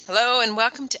Hello and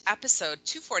welcome to episode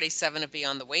 247 of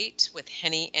Beyond the Weight with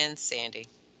Henny and Sandy.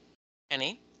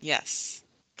 Henny? Yes.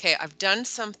 Okay, I've done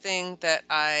something that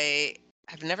I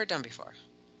have never done before.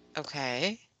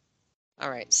 Okay. All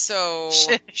right, so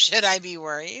Should I be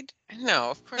worried?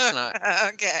 no, of course not.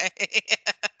 Okay.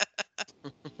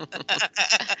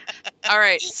 All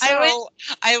right, I wish so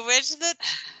I wish that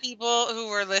people who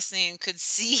were listening could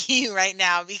see you right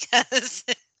now because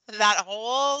that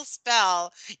whole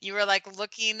spell you were like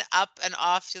looking up and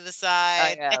off to the I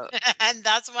side. have And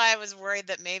that's why I was worried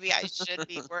that maybe I should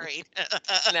be worried.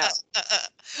 no.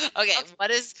 Okay, Okay.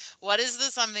 what is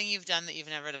the something you've done that you've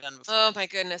never done before? Oh my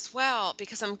goodness. Well,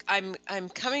 because I'm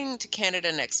coming to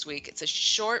Canada next week. It's a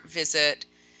short visit,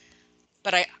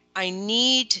 but I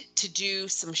need to do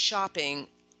some shopping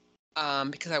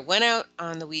because I went out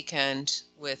on the weekend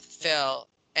with Yeah. Phil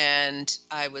and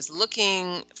I was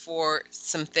looking for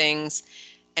some things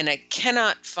and I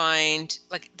cannot find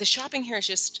like the shopping here is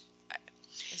just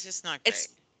It's just not great. it's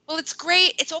well it's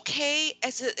great, it's okay,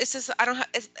 it's just I don't have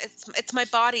it's my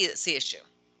body that's the issue.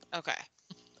 Okay.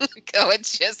 Go,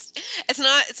 it's just it's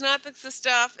not the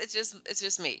stuff, it's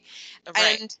just me.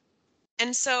 Right.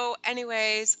 And so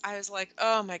anyways, I was like,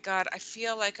 oh my God, I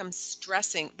feel like I'm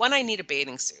stressing. One, I need a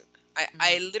bathing suit. I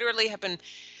Mhm. literally have been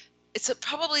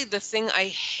probably the thing I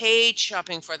hate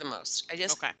shopping for the most. I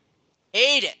just Okay.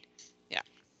 hate it. Yeah.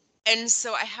 And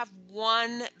so I have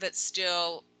one that's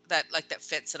still that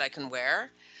fits that I can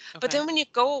wear. But Okay. then when you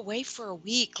go away for a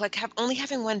week, like have only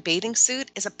having one bathing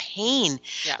suit is a pain.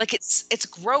 Yeah. Like it's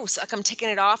gross. Like I'm taking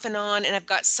it off and on and I've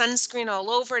got sunscreen all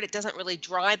over it. It doesn't really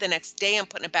dry the next day. I'm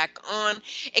putting it back on.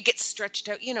 It gets stretched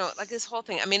out, like this whole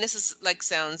thing. I mean, this is like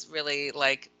sounds really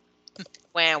like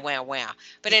wah wah wah.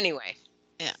 But Yeah. anyway,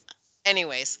 Yeah.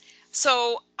 anyways,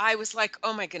 so I was like,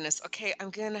 oh my goodness, okay, I'm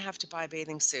gonna have to buy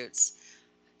bathing suits.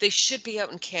 They should be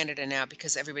out in Canada now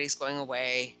because everybody's going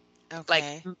away. Like,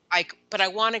 Okay. but I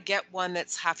want to get one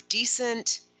that's half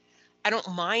decent. I don't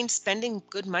mind spending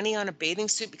good money on a bathing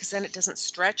suit because then it doesn't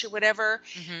stretch or whatever.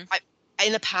 Mhm. I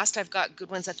in the past I've got good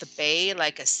ones at the Bay,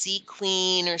 like a Sea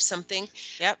Queen or something.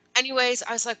 Yep. Anyways,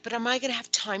 I was like, but am I going to have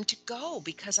time to go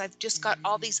because I've just got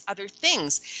all Mhm. these other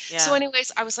things. So Yeah.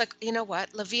 anyways, I was like, you know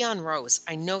what? Levian Rose,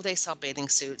 I know they sell bathing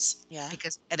suits Yeah.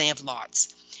 and they have lots.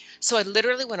 So I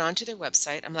literally went onto their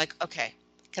website. I'm like, okay,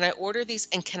 can I order these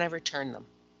and can I return them?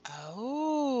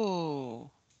 Oh.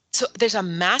 So there's a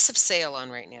massive sale on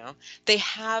right now. They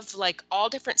have like all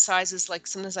different sizes. Like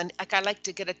sometimes I like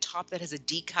to get a top that has a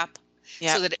D cup so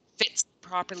Yep. that it fits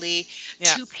properly.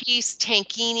 Yep. Two-piece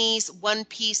tankinis, one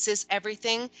pieces,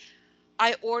 everything.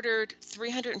 I ordered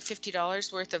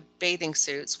 $350 worth of bathing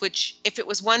suits, which if it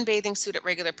was one bathing suit at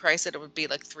regular price, it would be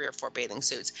like three or four bathing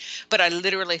suits. But I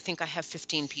literally think I have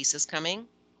 15 pieces coming.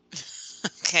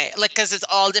 Okay. Like, cause it's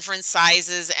all different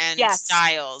sizes and Yes.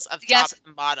 styles of Yes. tops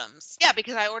and bottoms. Yeah,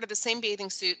 because I ordered the same bathing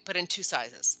suit, but in two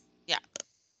sizes, Yeah.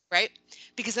 right?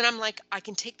 Because then I'm like, I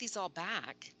can take these all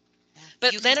back, Yeah.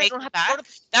 but You can then I take don't them have to go back?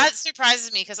 to That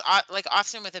surprises me because, like,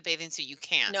 often with a bathing suit, you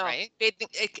can't, no. right?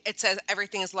 It says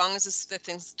everything as long as the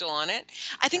thing's still on it.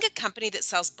 I Yeah. think a company that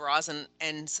sells bras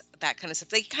that kind of stuff,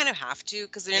 they kind of have to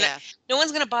because they're not. Yeah. No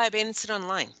one's going to buy a bathing suit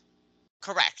online,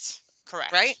 Correct. right?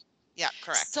 Correct. Yeah.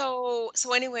 Correct. So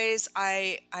anyways,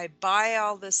 I buy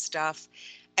all this stuff,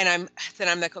 and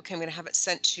I'm like, okay, I'm going to have it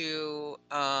sent to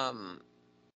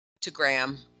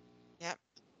Graham. Yep.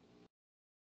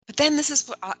 But then this is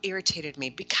what irritated me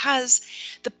because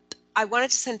the I wanted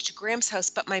to send it to Graham's house,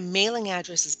 but my mailing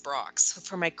address is Brock's. So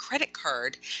for my credit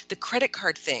card, the credit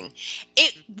card thing,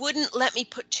 it Mhm. wouldn't let me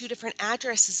put two different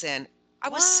addresses in. I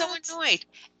was so What? annoyed.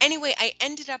 Anyway, I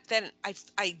ended up then I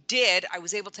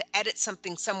was able to edit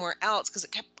something somewhere else because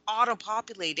it kept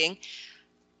auto-populating.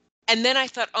 And then I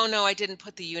thought, oh no, I didn't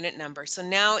put the unit number. So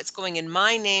now it's going in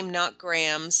my name, not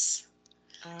Graham's.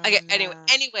 Oh, no.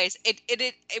 Anyways,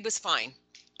 it was fine.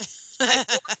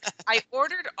 I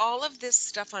ordered all of this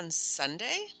stuff on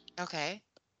Sunday. Okay.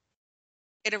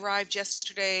 It arrived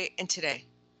yesterday and today.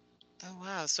 Oh,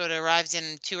 wow. So it arrives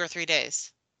in 2 or 3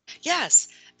 days. Yes.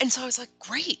 And so I was like,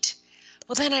 great.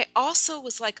 Well, then I also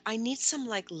was like, I need some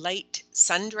like light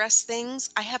sundress things.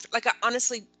 I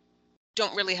honestly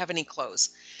don't really have any clothes.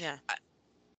 Yeah. Uh,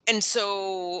 And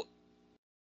so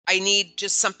I need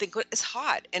just something good. It's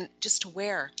hot and just to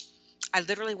wear. I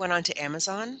literally went on to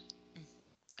Amazon. Mm.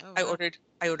 Oh, I wow. ordered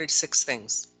I ordered 6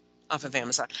 things off of Mhm.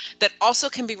 Amazon that also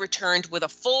can be returned with a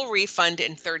full refund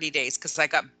in 30 days because I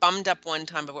got bummed up one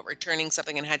time about returning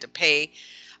something and had to pay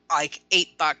like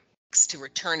 $8 to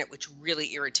return it, which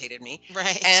really irritated me.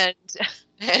 Right. And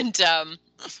and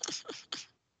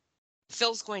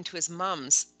Phil's going to his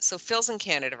mom's. So Phil's in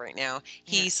Canada right now.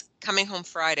 Yeah. He's coming home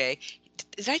Friday.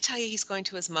 Did I tell you he's going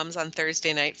to his mom's on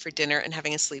Thursday night for dinner and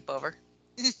having a sleepover?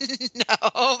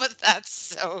 No, but that's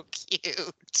so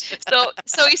cute.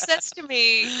 So he says to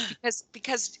me,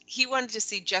 because he wanted to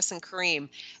see Jess and Kareem.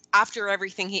 After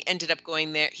everything, he ended up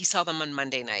going there. He saw them on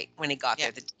Monday night when he got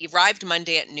Yeah, there. He arrived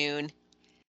Monday at noon.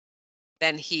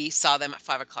 Then he saw them at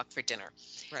 5 o'clock for dinner.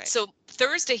 right. So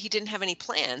Thursday he didn't have any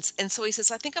plans, and so he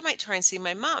says, "I think I might try and see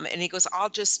my mom." And he goes, "I'll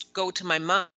just go to my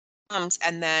mom's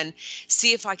and then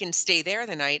see if I can stay there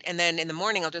the night, and then in the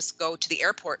morning I'll just go to the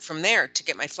airport from there to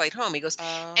get my flight home." He goes,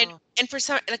 and Oh, and for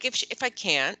some, like, if I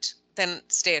can't, then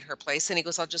stay at her place. And he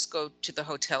goes, "I'll just go to the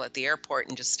hotel at the airport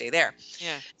and just stay there."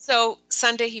 yeah. So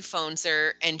Sunday he phones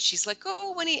her and she's like,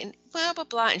 "Oh, when he," and blah blah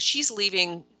blah, and she's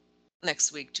leaving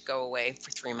next week to go away for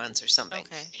 3 months or something.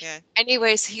 Okay, yeah.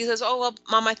 Anyways, he says, "Oh, well,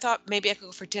 Mom, I thought maybe I could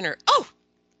go for dinner." "Oh,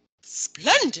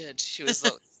 splendid." She was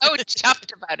so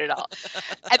chuffed about it all.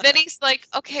 And then he's like,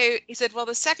 "Okay." He said, "Well,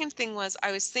 the second thing was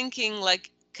I was thinking,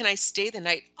 like, can I stay the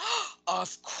night?"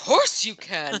 "Of course you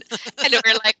can." And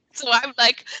we're like, so I'm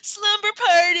like, slumber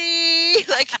party.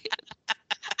 Like,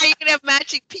 are you gonna have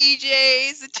matching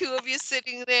PJs, the two of you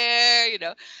sitting there?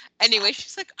 Anyway,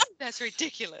 she's like, "Oh, that's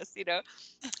ridiculous.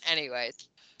 Anyways,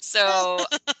 so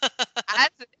as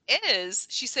it is,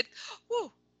 she said,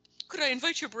 "Oh, could I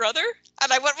invite your brother?"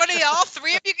 And I went, "What are you, all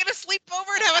three of you gonna sleep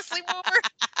over and have a sleepover?"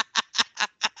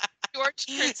 George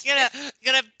turns Gonna 50.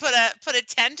 gonna put a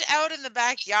tent out in the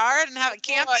backyard and have a Oh,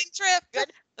 camping trip.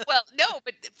 good. Well, no,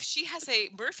 but she has a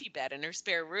Murphy bed in her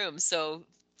spare room, so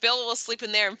Phil will sleep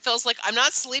in there. And Phil's like, "I'm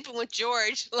not sleeping with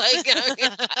George." Like, we're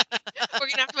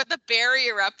gonna have to put the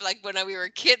barrier up, like when we were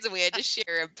kids and we had to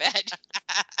share a bed.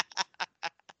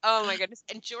 Oh my goodness.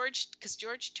 And George, because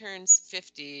George turns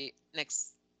 50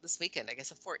 this weekend, I guess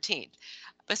the 14th.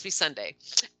 Must be Sunday.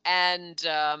 And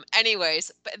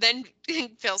anyways, but then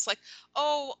Phil's like,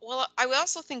 "Oh, well, I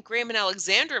also think Graham and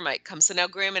Alexandra might come." So now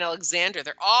Graham and Alexandra,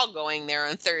 they're all going there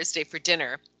on Thursday for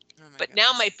dinner. Oh my But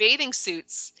now my goodness. bathing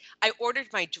suits, I ordered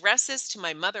my dresses to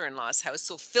my mother-in-law's house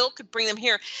so Phil could bring them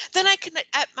here. Then I can,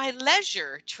 at my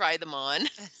leisure, try them on.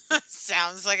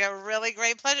 Sounds like a really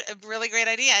great pleasure, a really great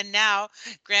idea. And now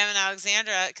Graham and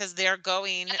Alexandra, because they're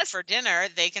going Yes, for dinner,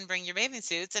 they can bring your bathing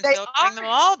suits and they Phil can bring them are.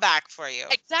 all back for you.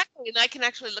 Exactly, and I can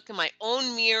actually look in my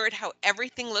own mirror at how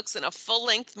everything looks in a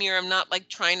full-length mirror. I'm not, like,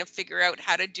 trying to figure out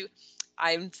how to do.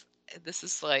 I'm this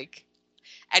is like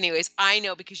anyways, I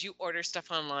know because you order stuff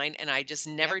online and I just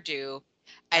Yep. never do,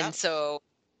 and Yep. so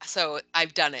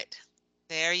I've done it.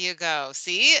 There you go.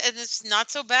 See? And it's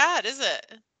not so bad, is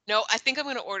it? No, I think I'm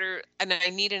gonna order, and I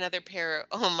need another pair.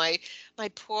 Oh, my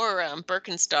poor,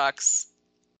 Birkenstocks.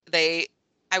 They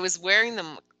I was wearing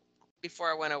them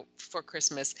before I went out for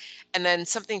Christmas, and then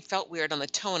something felt weird on the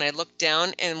toe, and I looked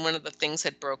down, and one of the things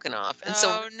had broken off. And so,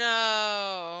 Oh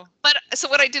no.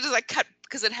 what I did is I cut,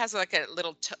 because it has like a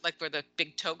little like where the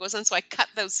big toe goes in. So I cut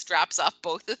those straps off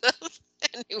both of those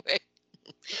anyway.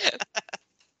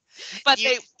 But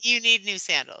You you need new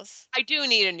sandals. I do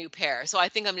need a new pair, so I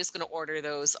think I'm just going to order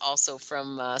those also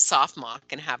from Softmock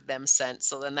and have them sent.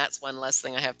 So then that's one less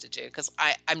thing I have to do, because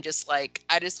I'm just like,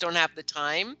 I just don't have the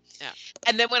time. Yeah,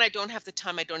 And then when I don't have the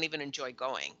time, I don't even enjoy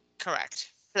going.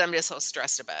 correct. 'Cause I'm just so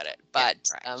stressed about it. Yeah, But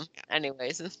correct. Yeah.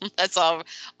 anyways, that's all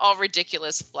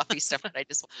ridiculous, fluffy stuff that I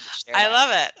just wanted to share I that.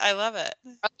 love it. I love it.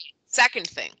 Okay, second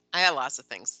thing, I have lots of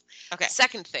things. Okay.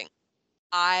 Second thing,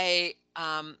 I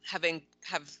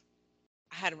have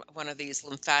had one of these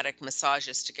lymphatic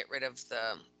massages to get rid of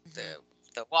Hmm. the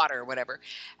the water or whatever.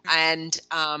 And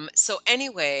so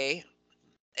anyway,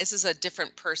 this is a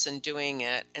different person doing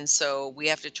it, and so we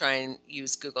have to try and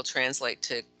use Google Translate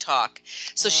to talk.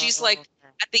 So she's Oh, like, okay.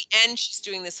 at the end she's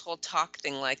doing this whole talk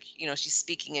thing, like, she's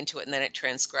speaking into it and then it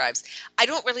transcribes. I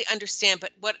don't really understand,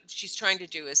 but what she's trying to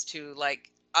do is to,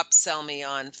 like, upsell me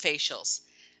on facials.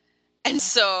 And Oh,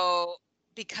 so,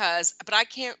 but I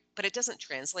can't, but it doesn't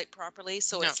translate properly.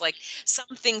 So no. it's like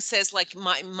something says, like,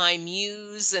 my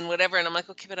muse and whatever. And I'm like,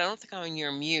 "Okay, but I don't think I'm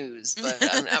your muse, but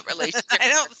I'm not really I sure."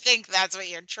 don't think that's what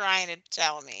you're trying to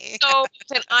tell me. So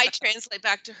then I translate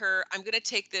back to her. I'm gonna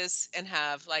take this and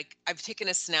have, like, I've taken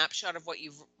a snapshot of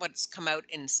what's come out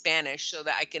in Spanish so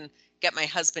that I can get my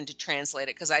husband to translate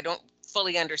it, because I don't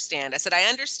fully understand. I said, "I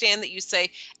understand that you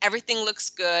say everything looks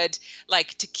good,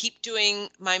 like, to keep doing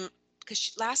my,"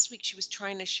 because last week she was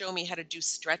trying to show me how to do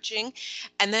stretching,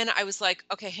 and then I was like,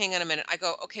 "Okay, hang on a minute." I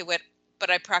go, "Okay, what?" But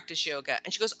I practice yoga,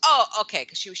 and she goes, "Oh, okay,"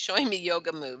 because she was showing me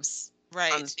yoga moves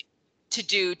on Right. to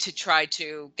do to try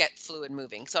to get fluid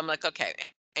moving. So I'm like, "Okay."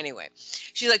 Anyway,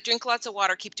 she's like, "Drink lots of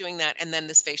water, keep doing that, and then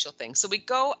this facial thing." So we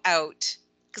go out.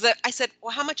 Because I said,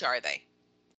 well, how much are they?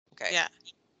 Okay. Yeah.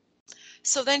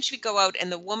 So then she would go out,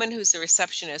 and the woman who's the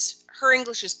receptionist, her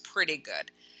English is pretty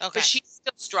good, but Okay. she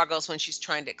still struggles when she's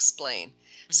trying to explain.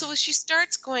 So Mhm. as she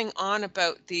starts going on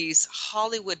about these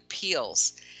Hollywood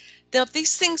peels, now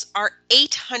these things are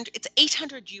 800, it's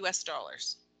 800 US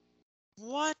dollars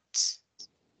What?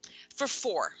 for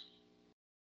four.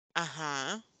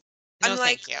 Uh-huh. I'm No,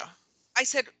 like, thank you. I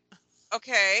said,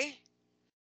 okay.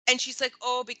 And she's like,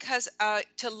 oh, because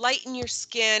to lighten your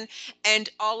skin and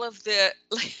all of the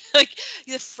like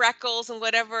the freckles and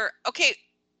whatever. Okay,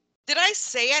 did I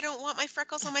say I don't want my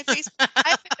freckles on my face?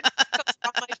 I've had freckles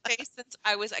on my face since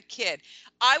I was a kid.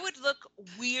 I would look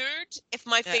weird if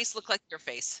my Yeah. face looked like your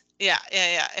face. Yeah,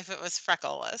 yeah, yeah, if it was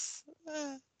freckleless.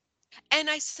 And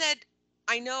I said,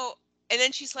 I know. And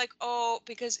then she's like, oh,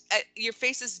 because your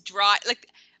face is dry. Like,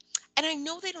 and I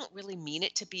know they don't really mean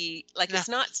it to be like, No. it's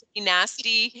not to be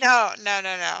nasty, No, no,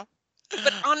 no, no.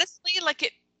 but honestly,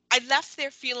 like I left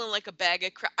there feeling like a bag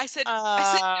of crap. I Oh, said,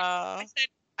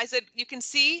 I said, you can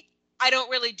see I don't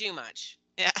really do much.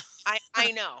 yeah.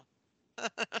 I know.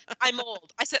 I'm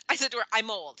old. I said to her, I'm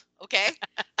old, okay?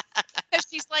 Because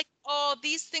she's like, oh,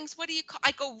 these things, what do you call?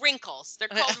 I go wrinkles. They're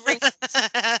called wrinkles.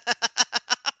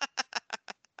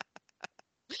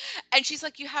 And she's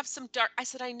like, you have some dark. I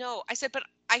said, I know. I said, but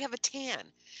I have a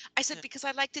tan. I said, Yeah. because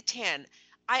I like to tan.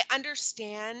 I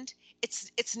understand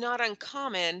it's not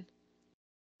uncommon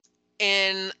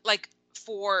in like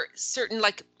for certain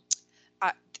like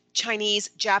uh, Chinese,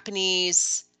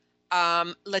 Japanese,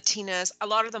 Latinas. A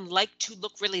lot of them like to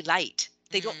look really light.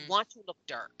 They don't Mm, want to look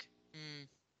dark. mm.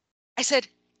 I said,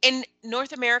 in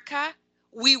North America,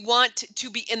 we want to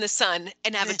be in the sun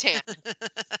and have a tan.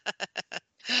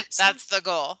 So That's the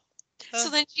goal. so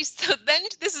then so then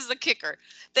this is the kicker.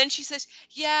 Then she says,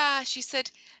 "Yeah," she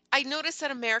said, "I notice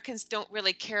that Americans don't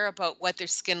really care about what their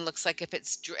skin looks like if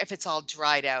it's all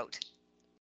dried out."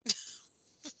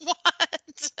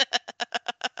 What?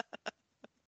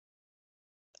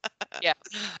 Yeah,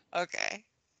 Okay.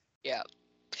 yeah.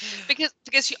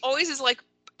 Because she always is like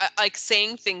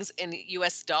saying things in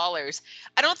US dollars.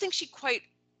 I don't think she quite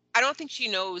I don't think she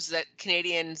knows that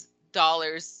Canadian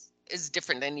dollars is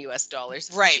different than US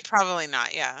dollars. Right, probably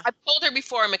not, yeah. I've told her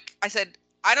before. I said,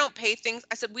 I don't pay things.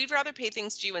 I said, we'd rather pay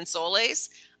things to you in soles.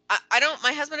 I don't.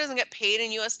 My husband doesn't get paid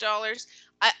in U.S. dollars.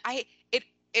 I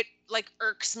it like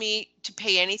irks me to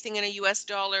pay anything in a U.S.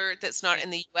 dollar that's not Yeah, in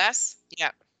the U.S.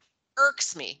 yeah,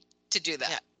 Irks me to do yeah,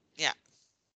 that yeah,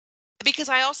 because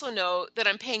I also know that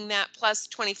I'm paying that plus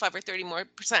 25 or 30 more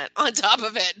percent on top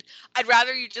of it. I'd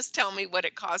rather you just tell me what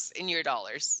it costs in your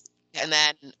dollars, yeah. and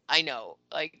then I know,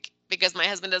 like, because my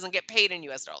husband doesn't get paid in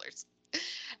U.S. dollars.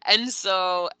 And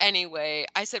so anyway,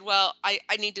 I said, well, I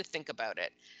need to think about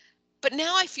it. But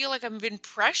now I feel like I've been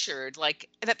pressured, like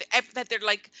that they're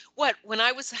like, what? When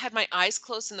I had my eyes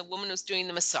closed and the woman was doing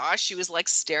the massage, she was like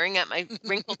staring at my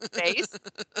wrinkled face.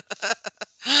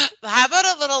 How about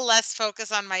a little less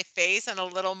focus on my face and a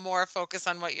little more focus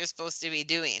on what you're supposed to be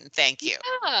doing? Thank you.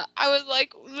 Yeah, I was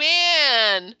like,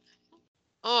 man.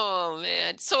 Oh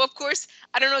man. So of course,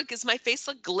 I don't know, does my face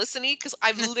look glistening? Because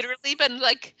I've literally been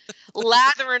like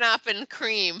lathering up in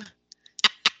cream,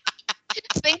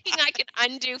 thinking I can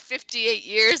undo 58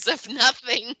 years of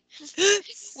nothing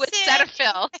with Sick.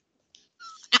 Cetaphil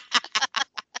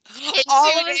in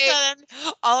All two of a days. sudden,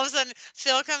 all of a sudden,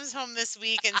 Phil comes home this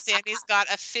week and Sandy's got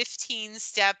a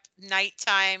 15-step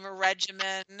nighttime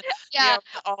regimen, Yeah, with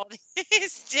all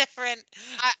these different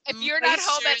if you're not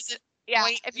home moistures and yeah,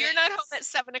 if you're not home ointments. at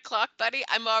 7 o'clock, buddy,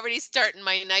 I'm already starting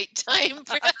my nighttime.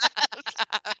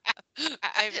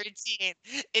 I routine.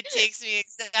 It takes me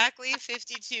exactly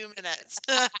 52 minutes.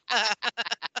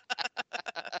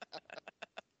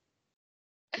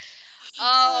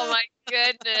 Oh my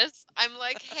goodness. I'm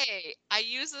like, hey, I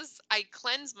use this, I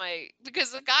cleanse my,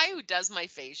 because the guy who does my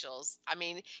facials, I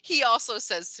mean, he also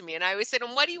says to me, and I always say to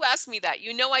him, why do you ask me that?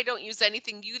 You know, I don't use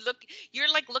anything.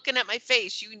 You're like looking at my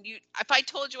face. If I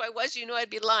told you I was, you know, I'd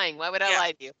be lying. Why would I Yeah,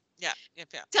 lie to you? yeah, yep,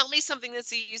 yeah. Tell me something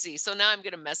that's easy. So now I'm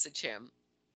going to message him.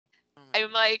 Oh my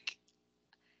I'm like,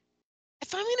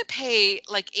 if I'm going to pay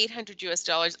like 800 US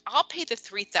dollars, I'll pay the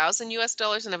 3,000 US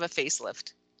dollars and have a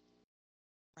facelift.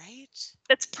 right?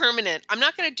 That's permanent. I'm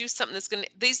not going to do something that's going to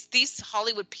these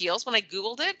Hollywood peels. When I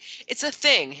Googled it, it's a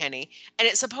thing, Henny, and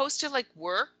it's supposed to like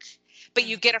work, but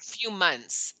you get Mhm. a few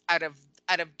months out of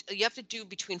you have to do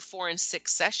between 4 and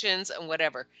 6 sessions and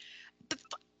whatever. But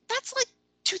that's like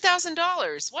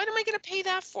 $2,000. What am I going to pay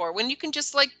that for when you can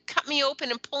just like cut me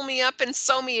open and pull me up and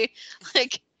sew me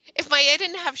like if I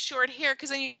didn't have short hair because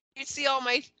then you see all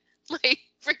my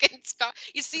freaking scar.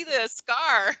 You see the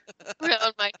scar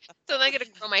on my. So I got to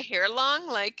grow my hair long.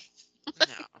 Like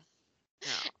No,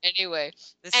 no. anyway,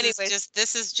 This is anyways, just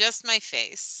this is just my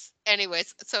face.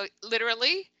 anyways. So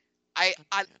literally, I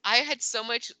I Okay. I had so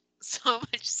much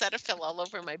Cetaphil all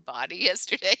over my body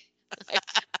yesterday.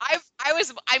 I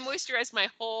I moisturized my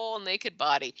whole naked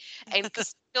body, and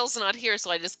because Phil's not here,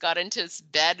 so I just got into his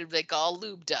bed and like all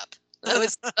lubed up. I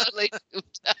was totally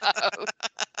lubed up.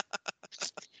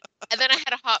 And then I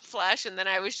had a hot flash, and then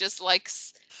I was just like,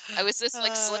 I was just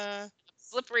like Uh,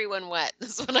 slippery when wet.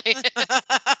 That's when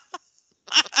I.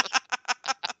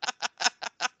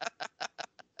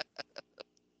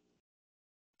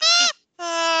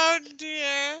 oh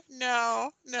dear.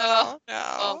 No, Oh, no,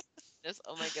 oh, no. goodness.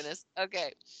 Oh my goodness.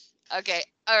 Okay. Okay.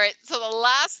 All right. So the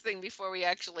last thing before we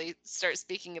actually start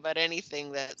speaking about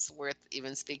anything that's worth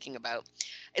even speaking about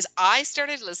is I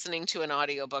started listening to an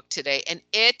audiobook today, and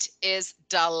it is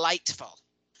delightful.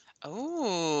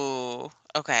 Oh,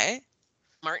 okay.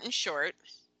 Martin Short,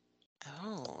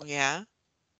 Oh, yeah.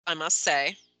 I must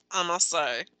say. I must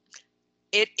say.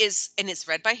 It is, and it's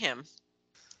read by him.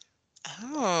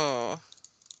 Oh.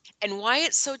 And why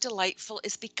it's so delightful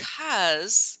is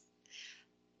because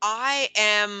I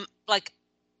am like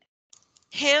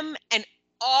him and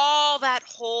all that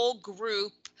whole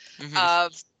group Hmm.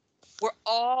 of we're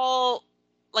all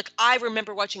like I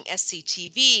remember watching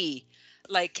SCTV,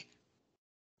 like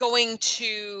going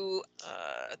to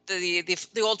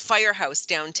the old firehouse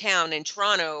downtown in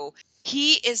Toronto.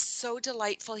 He is so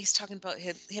delightful. He's talking about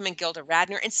him and Gilda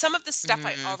Radner, and some of the stuff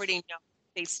I Hmm. already know.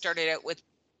 They started out with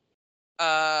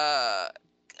uh,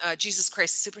 Jesus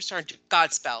Christ Superstar,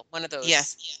 Godspell,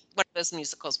 Yes. one of those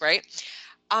musicals, right?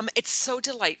 It's so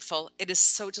delightful. It is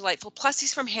so delightful. Plus,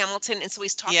 he's from Hamilton, and so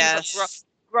he's talking about Yes.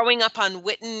 growing up on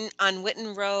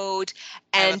Witten Road,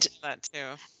 I love and that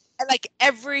too. like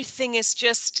everything is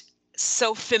just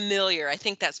so familiar. I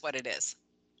think that's what it is.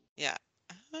 Yeah.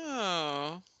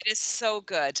 Oh. It is so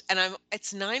good, and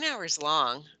it's 9 hours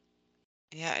long.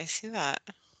 Yeah, I see that.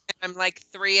 I'm like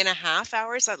 3.5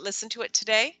 hours. I listened to it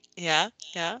today. Yeah.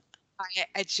 Yeah.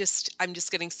 I'm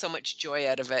just getting so much joy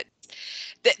out of it.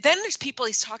 Then there's people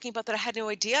he's talking about that I had no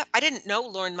idea. I didn't know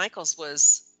Lorne Michaels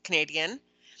was Canadian.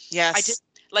 I did Yes.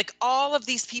 like all of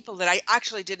these people that I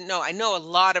actually didn't know. I know a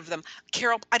lot of them.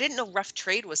 Carol, I didn't know Rough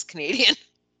Trade was Canadian.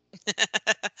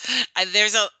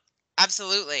 There's a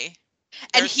absolutely.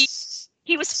 And There's he's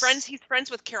friends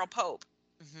with Carol Pope.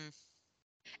 hmm.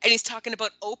 And he's talking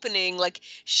about opening like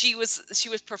she was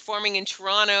performing in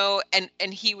Toronto, and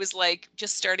he was like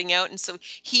just starting out, and so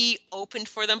he opened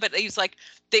for them, but he was like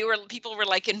people were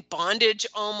like in bondage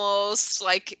almost,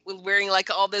 like wearing like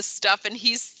all this stuff, and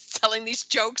he's telling these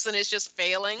jokes and it's just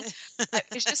failing.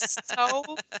 It's just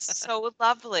so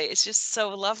lovely. It's just so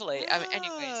lovely. I mean,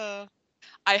 anyways, Oh.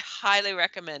 I highly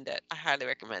recommend it. I highly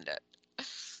recommend it.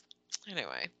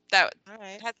 Anyway, that All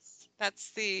right.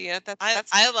 that's the that's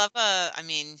I love I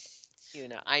mean,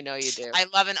 I know you do. I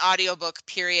love an audiobook,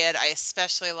 period. I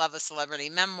especially love a celebrity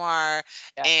memoir,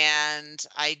 Yeah. and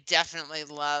I definitely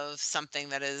love something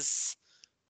that is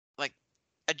like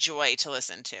a joy to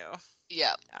listen to.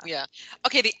 Yeah, Yeah. yeah.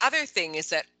 Okay, the other thing is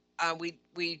that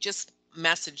we just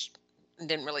messaged and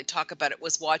didn't really talk about it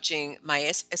was watching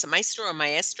is it Maestro or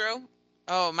Maestro?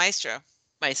 Oh, Maestro.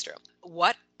 Maestro.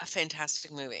 What a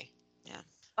fantastic movie. Yeah.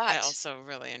 I But also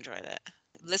really enjoyed it.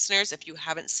 listeners, if you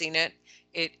haven't seen it,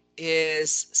 it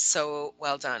is so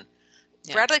well done.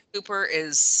 Yeah. Bradley Cooper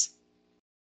is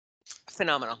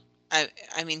phenomenal.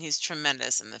 I mean, he's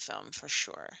tremendous in the film for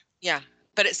sure. Yeah,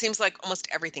 but it seems like almost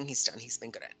everything he's done, he's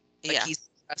been good at. Like Yeah. he's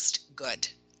just good.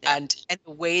 Yeah. And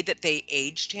the way that they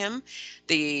aged him,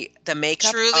 the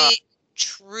makeup, Truly,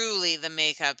 truly, the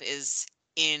makeup is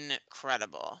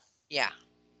incredible. yeah.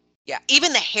 Yeah,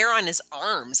 even the hair on his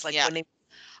arms, like Yeah.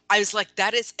 I was like,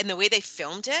 that is, and the way they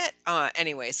filmed it.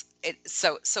 Anyways, it's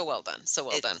so well done, so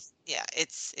well done.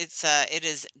 It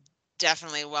is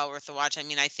definitely well worth the watch. I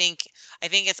mean, I think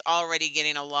it's already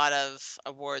getting a lot of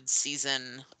awards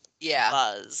season Yeah,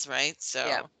 buzz, right?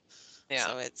 yeah, So yeah,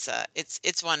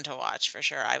 it's one to watch for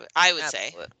sure. I would say.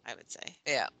 absolutely, I would say.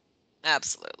 yeah,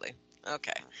 absolutely.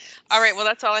 Okay, All all right. right. Well,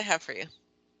 that's all I have for you.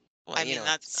 Well, I you mean, know,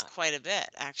 it's that's not. quite a bit,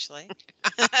 actually.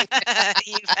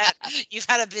 You've had you've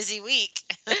had a busy week.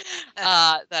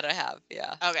 That I have.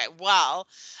 Yeah, Okay, well,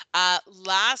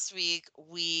 last week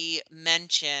we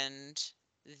mentioned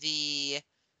the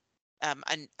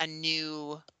a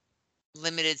new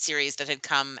limited series that had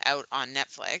come out on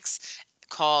Netflix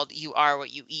called "You Are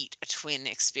What You Eat: A Twin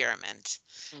Experiment."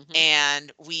 Mhm.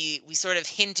 And we sort of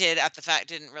hinted at the fact,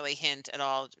 didn't really hint at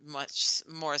all, much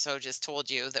more so just told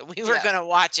you that we were Yeah. going to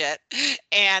watch it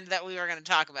and that we were going to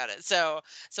talk about it. So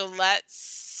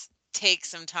let's take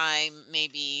some time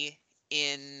maybe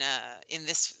in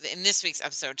this week's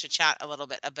episode to chat a little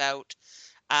bit about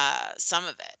some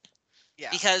of it, Yeah.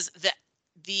 because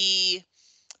the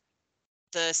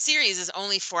the series is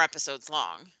only 4 episodes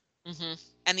long, Mhm.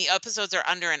 and the episodes are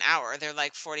under an hour. They're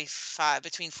like 45,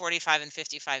 between 45 and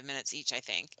 55 minutes each, I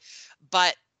think.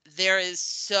 But there is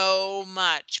so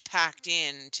much packed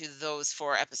into those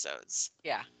 4 episodes.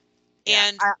 Yeah. Yeah.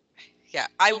 And Yeah.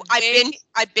 the way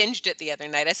I binged it the other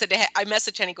night. I said to I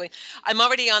messaged Henny going, I'm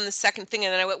already on the second thing,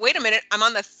 and then I went, wait a minute, I'm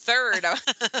on the third. I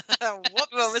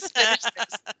whoops. almost finished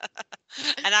this.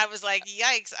 And I was like,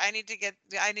 yikes, I need to get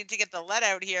the let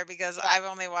out here because Yeah. I've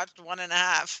only watched one and a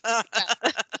half.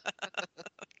 Yeah.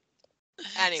 It's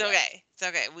Anyway, okay. It's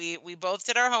okay. We both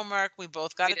did our homework. We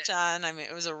both got we it did. done. I mean,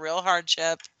 it was a real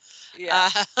hardship. Yeah.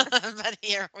 But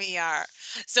here we are.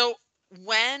 So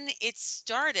when it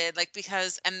started, like,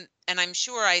 because and I'm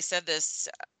sure I said this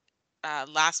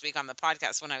last week on the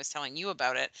podcast when I was telling you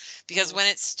about it, because Mhm. when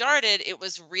it started, it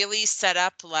was really set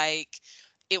up like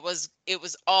it was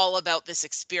all about this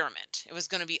experiment. It was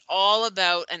going to be all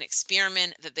about an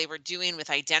experiment that they were doing with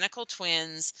identical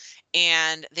twins,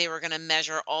 and they were going to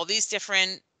measure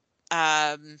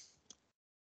um,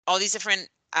 all these different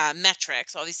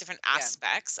metrics, all these different Yeah.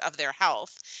 aspects of their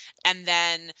health, and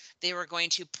then they were going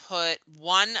to put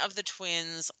one of the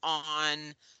twins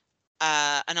on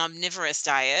an omnivorous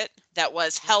diet that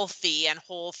was Mhm. healthy and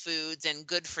whole foods and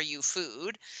good for you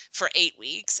food for 8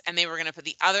 weeks. And they were going to put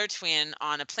the other twin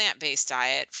on a plant based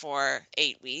diet for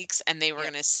 8 weeks. And they were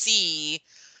Yeah. going to see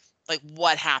like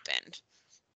what happened.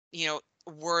 You know,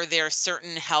 were there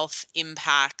certain health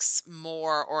impacts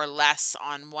more or less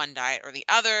on one diet or the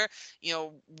other,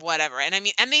 whatever. And I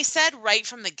mean, and they said right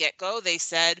from the get-go, they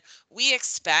said, we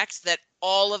expect that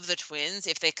all of the twins,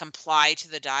 if they comply to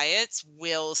the diets,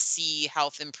 will see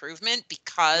health improvement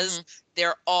because Mhm.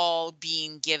 they're all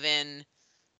being given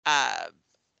uh,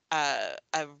 a,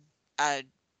 a, a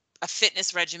a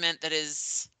fitness regimen that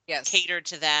is Yes. catered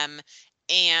to them,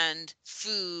 and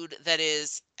food that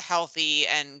is healthy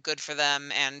and good for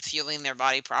them and fueling their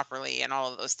body properly and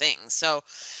all of those things. So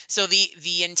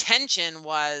the intention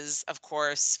was, of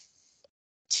course,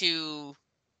 to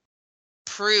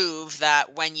prove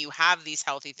that when you have these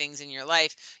healthy things in your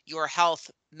life, your health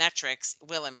metrics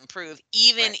will improve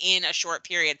even Right. in a short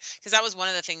period. Because that was one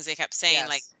of the things they kept saying,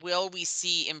 like, Yes. will we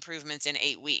see improvements in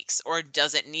 8 weeks, or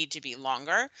does it need to be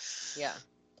longer? Yeah.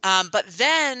 But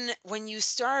then when you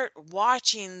start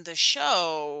watching the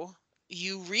show,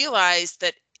 you realize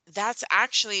that that's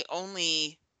actually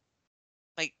only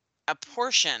like a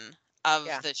portion of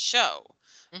Yeah. the show,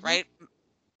 Mhm. right?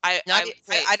 I would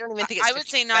say I don't even think it's I would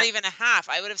say not 50%. even a half.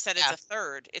 I would have said it's Yeah. a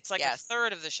third. It's like a Yes.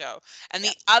 third of the show. And the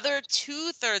Yes. other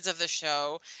 2/3 of the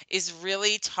show is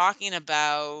really talking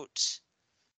about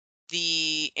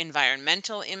the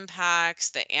environmental impacts,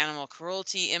 the animal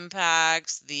cruelty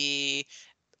impacts, the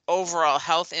overall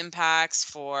health impacts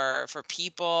for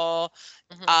people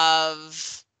Mhm.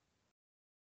 of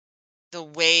the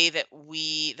way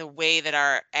that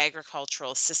our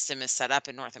agricultural system is set up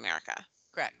in North America.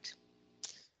 Correct.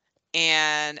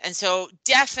 And so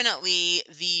definitely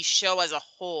the show as a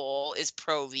whole is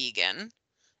pro vegan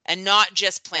and not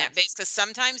just plant Yes. based, because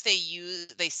sometimes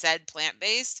they said plant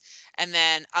based and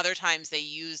then other times they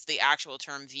use the actual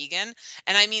term vegan.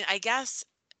 And I mean, I guess,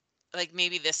 like,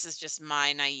 maybe this is just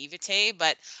my naivete,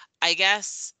 but I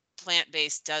guess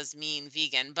plant-based does mean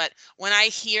vegan. But when I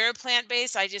hear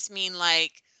plant-based, I just mean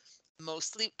like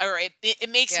mostly, or it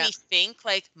makes Yeah. me think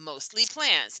like mostly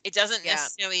plants. It doesn't Yeah.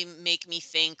 necessarily make me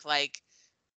think like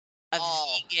a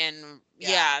All. vegan, Yeah.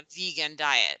 yeah, vegan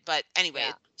diet. But anyway,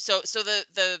 Yeah. so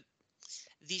the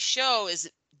show is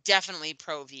definitely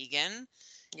pro-vegan,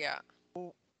 Yeah.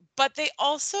 but they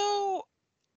also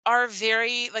are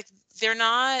very like, they're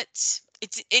not,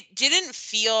 it didn't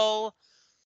feel,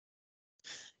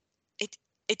 it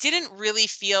it didn't really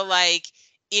feel like,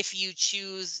 if you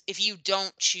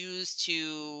don't choose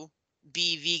to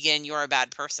be vegan, you're a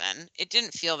bad person. It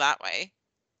didn't feel that way.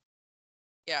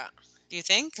 Yeah. Do you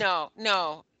think? No.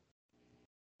 No.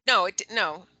 No.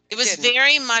 No. It It was didn't.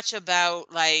 very much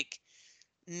about like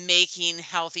making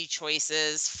healthy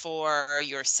choices for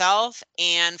yourself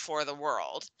and for the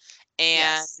world.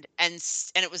 And Yes.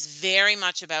 and it was very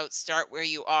much about start where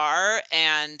you are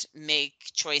and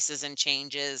make choices and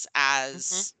changes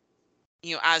Mhm.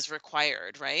 as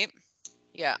required, right?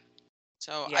 Yeah.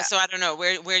 So Yeah. so I don't know,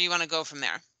 where do you want to go from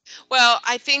there? Well,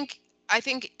 I think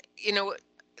you know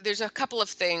there's a couple of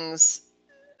things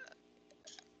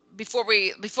before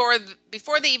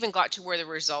they even got to where the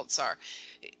results are.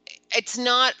 It's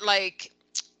not like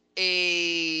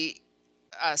a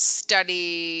a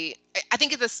study. I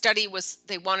think the study was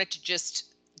they wanted to just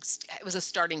it was a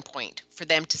starting point for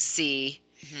them to see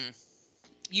Hmm.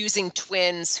 using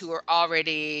twins who are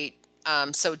already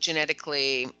so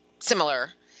genetically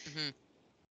similar Hmm.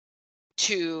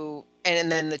 to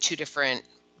and then the two different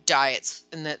diets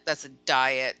and that's a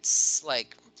diets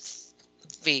like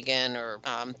vegan or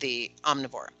the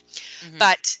omnivore. Hmm.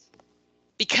 But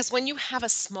because when you have a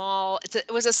small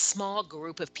it was a small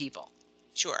group of people,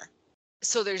 Sure.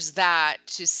 so there's that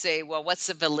to say, well, what's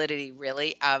the validity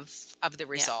really of the Yeah.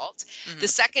 results? The Hmm.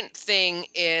 second thing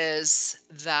is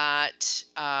that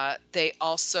they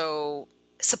also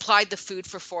supplied the food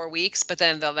for 4 weeks, but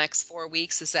then the next 4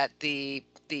 weeks is that the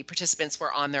participants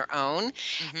were on their own,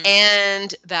 Hmm.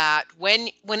 and that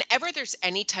whenever there's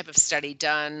any type of study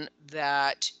done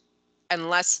that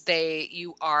unless they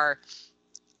you are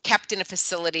kept in a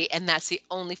facility and that's the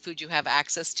only food you have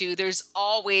access to, there's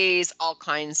always all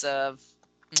kinds of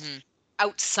Hmm.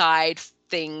 outside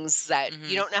things that you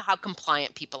Hmm. don't know how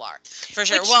compliant people are, For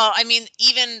sure. which Well, I mean,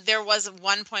 even there was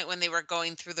one point when they were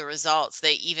going through the results,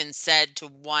 they even said to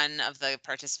one of the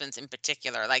participants in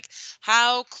particular, like,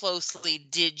 how closely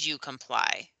did you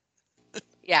comply?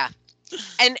 yeah,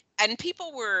 and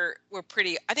people were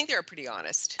pretty, I think they were pretty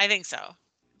honest, I think so.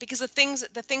 because the things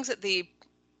that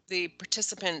the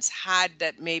participants had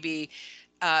that maybe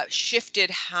shifted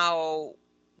how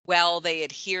well they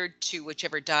adhered to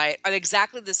whichever diet are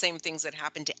exactly the same things that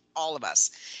happened to all of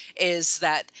us. Is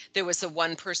that there was the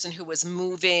one person who was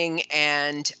moving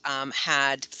and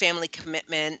had family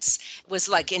commitments, was Mm.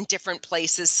 like in different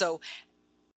places, so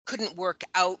couldn't work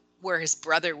out where his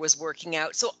brother was working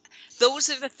out. So those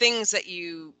are the things that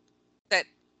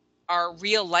are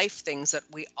real life things that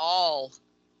we all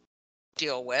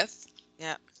deal with.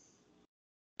 Yeah.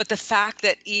 But the fact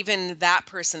that even that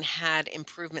person had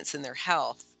improvements in their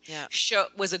health Yeah.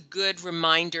 was a good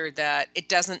reminder that it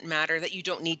doesn't matter, that you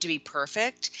don't need to be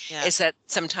perfect. Yeah. Is that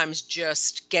sometimes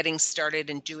just getting started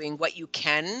and doing what you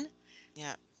can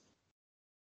Yeah.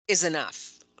 is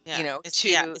enough, Yeah. Yeah,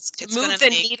 to it's gonna move the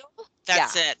make needle. Yeah.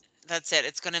 that's it. That's it.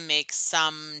 It's gonna make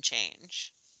some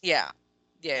change. Yeah.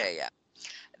 Yeah. Yeah. Yeah. Yeah.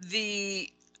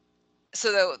 The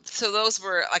so those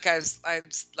were like I was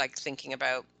like thinking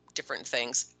about different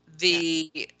things.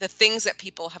 Yeah. The things that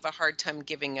people have a hard time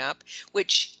giving up,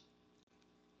 which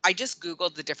I just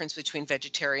Googled the difference between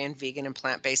vegetarian, vegan, and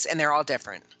plant-based, and they're all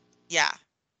different. Yeah.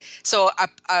 So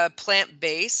a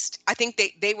plant-based, I think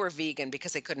they were vegan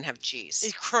because they couldn't have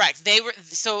cheese. Correct. They were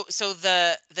so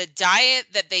the diet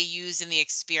that they used in the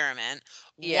experiment,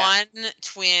 Yeah. one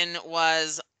twin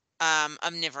was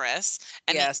omnivorous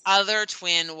and the Yes. other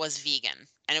twin was vegan.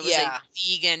 And it was a Yeah.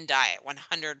 vegan diet,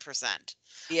 100%.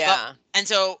 But Yeah. and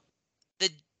so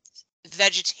the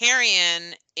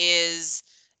vegetarian is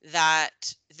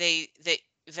that a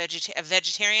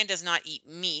vegetarian does not eat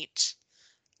meat,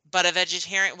 but a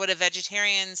vegetarian would a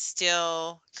vegetarian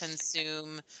still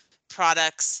consume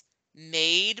products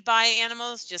made by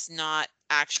animals, just not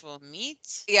actual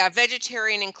meat? Yeah.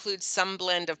 Vegetarian includes some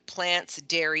blend of plants,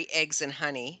 dairy, eggs, and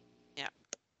honey. Yeah.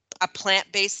 A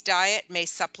plant-based diet may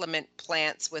supplement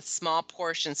plants with small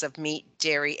portions of meat,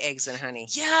 dairy, eggs, and honey.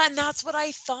 Yeah, and that's what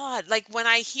I thought. Like when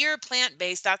I hear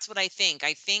plant-based, that's what I think.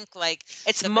 I think like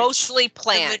It's the maj- mostly the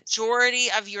plant. majority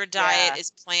of your diet Yeah.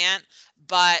 is plant,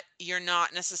 but you're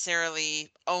not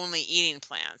necessarily only eating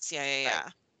plants. Yeah, yeah,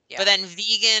 Right. yeah. But Yeah. then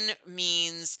vegan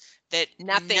means that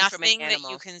Nothing from an nothing that you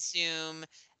animal. consume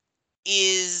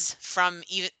is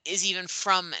even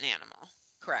from an animal.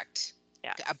 Correct.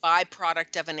 Yeah, A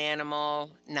byproduct of an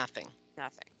animal, nothing.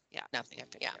 nothing. Yeah. Nothing.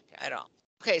 Yep, yep, Yeah, yep, yep. at all.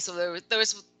 Okay, so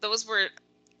those were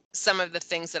some of the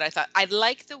things that I thought. I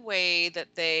like the way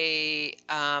that they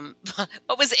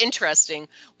what was interesting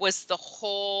was the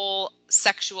whole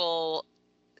sexual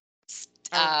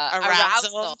Arousal.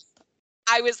 arousal.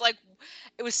 I was like,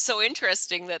 it was so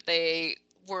interesting that they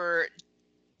were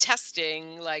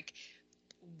testing like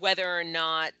whether or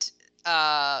not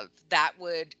that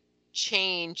would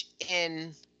change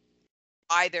in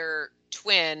either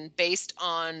twin based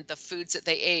on the foods that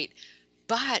they ate,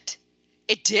 but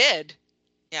it did.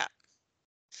 Yeah.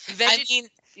 I Veg mean,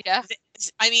 Yeah,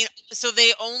 so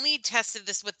they only tested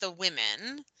this with the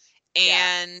women,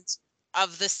 yeah, and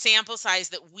of the sample size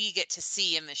that we get to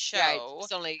see in the yeah, show,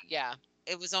 it's only yeah,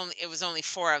 it was only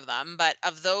four of them. But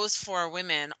of those four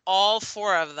women, all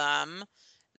four of them,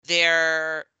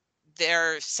 their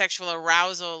their sexual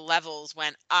arousal levels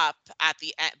went up at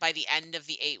by the end of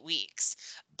the 8 weeks.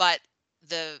 But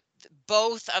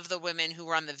both of the women who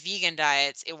were on the vegan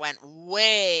diets, it went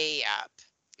way up.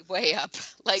 Way up.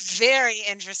 Very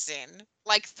interesting.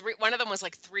 Like three, one of them was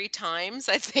like 3 times,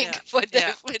 I Yeah. think, what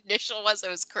Yeah. the initial was. It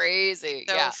was crazy.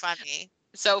 So Yeah. funny.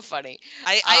 So funny.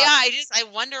 Yeah, Um, I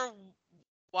wonder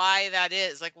why that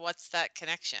is. Like, what's that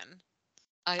connection?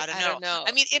 I don't I know. don't know.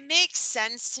 I mean, it makes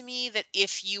sense to me that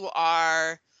if you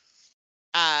are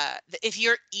if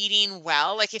you're eating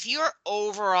well, like if you're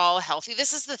overall healthy,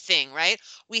 this is the thing, right?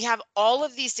 We have all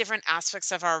of these different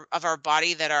aspects of our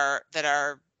body that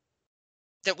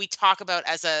we talk about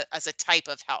as a type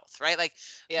of health, right? Like,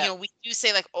 Yeah. we do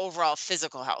say like overall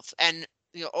physical health and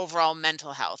overall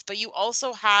mental health, but you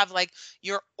also have like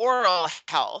your oral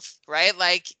health, right?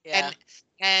 Like, Yeah.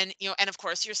 and of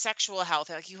course your sexual health.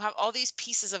 Like, you have all these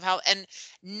pieces of health, and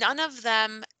none of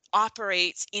them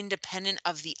operates independent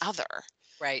of the other.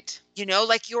 Right.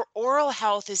 Like your oral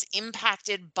health is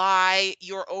impacted by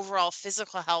your overall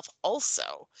physical health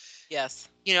also. Yes.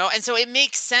 And so it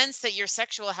makes sense that your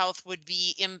sexual health would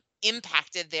be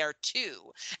impacted there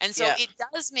too. And so Yeah. it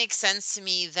does make sense to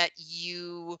me that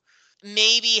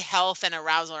maybe health and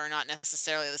arousal are not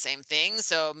necessarily the same thing.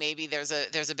 So maybe there's a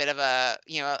bit of a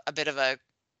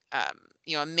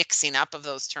mixing up of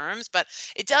those terms, but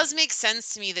it does make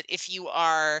sense to me that if you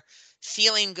are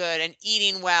feeling good and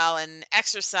eating well and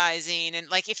exercising, and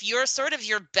like if you're sort of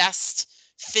your best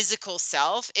physical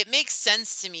self, it makes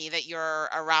sense to me that your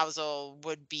arousal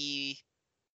would be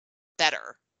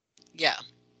better. Yeah.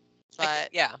 But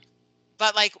Yeah.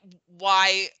 like,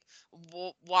 why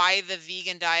why the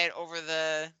vegan diet over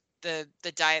the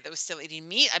diet that was still eating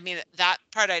meat? I mean, that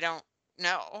part I don't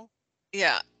know.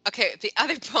 Yeah. Okay. The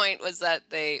other point was that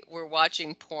they were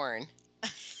watching porn.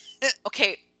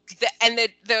 Okay. The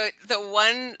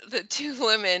two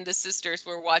women, the sisters,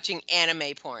 were watching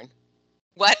anime porn.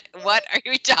 What are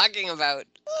you talking about?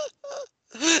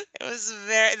 It was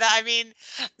I mean,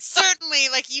 certainly,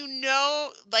 like,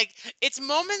 like, it's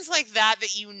moments like that that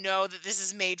that this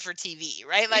is made for TV,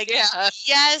 right? Like, Yeah.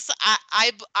 yes,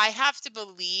 I have to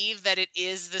believe that it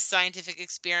is the scientific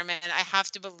experiment. I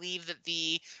have to believe that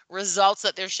the results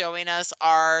that they're showing us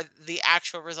are the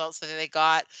actual results that they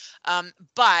got.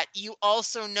 But you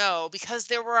also know, because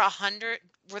there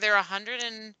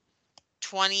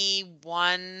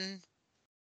 121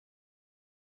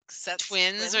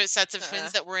 twins or Twins. sets of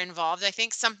twins that were involved, I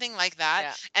think, something like that.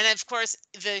 Yeah. And of course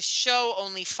the show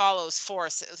only follows four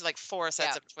sets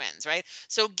Yeah. of twins, right?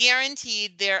 So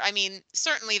guaranteed there, I mean,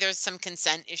 certainly there's some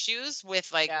consent issues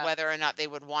with like Yeah. whether or not they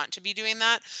would want to be doing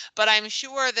that, but I'm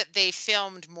sure that they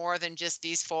filmed more than just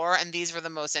these four, and these were the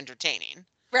most entertaining.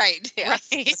 Right. Yes.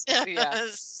 Right. Yeah.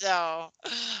 So,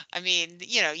 I mean,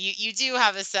 you do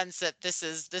have a sense that this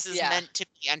is Yeah. meant to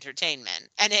be entertainment,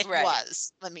 and it Right.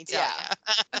 was, let me tell Yeah.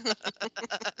 you.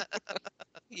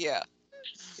 Yeah.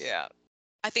 Yeah.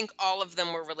 I think all of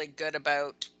them were really good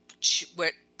about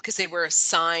what, because they were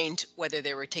assigned whether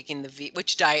they were taking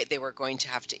which diet they were going to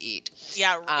have to eat.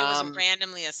 Yeah, it was Um,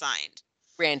 randomly assigned.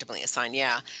 Randomly assigned,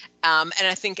 yeah. And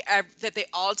I think that they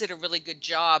all did a really good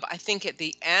job. I think at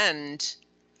the end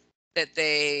that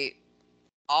they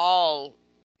all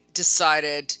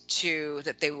decided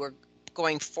that they were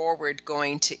going forward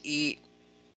going to eat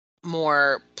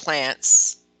more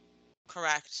plants.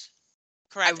 Correct.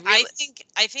 I Correct. I really, think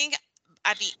I think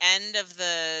at the end of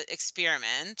the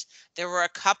experiment, there were a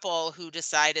couple who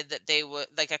decided that they would,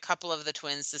 like, a couple of the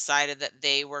twins decided that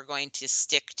they were going to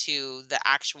stick to the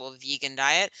actual vegan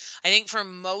diet. I think for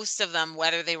most of them,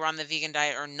 whether they were on the vegan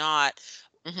diet or not,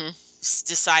 hmm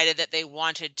decided that they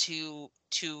wanted to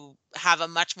have a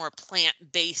much more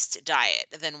plant-based diet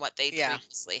than what they'd yeah,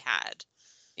 previously had,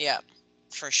 yeah,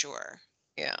 for sure.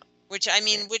 yeah, Which, I yeah.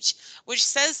 mean, which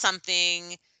says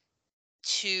something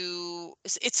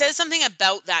it says something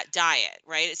about that diet,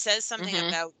 right? It says something hmm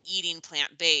about eating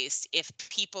plant-based if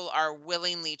people are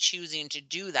willingly choosing to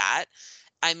do that.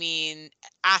 I mean,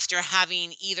 after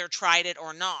having either tried it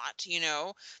or not,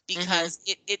 hmm because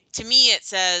it to me it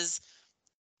says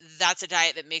that's a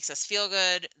diet that makes us feel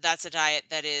good. That's a diet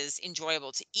that is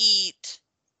enjoyable to eat.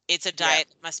 It's a yeah, diet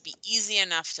that must be easy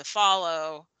enough to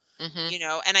follow, hmm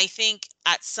and I think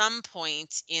at some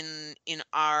point in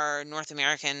our North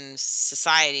American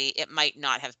society it might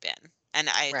not have been, and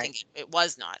I right, think it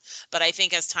was not, but I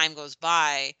think as time goes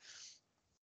by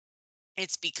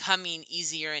it's becoming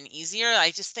easier and easier.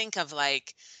 I just think of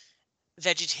like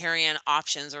vegetarian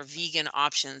options or vegan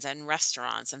options and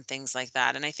restaurants and things like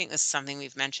that, and I think this is something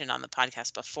we've mentioned on the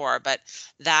podcast before, but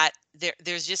that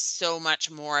there's just so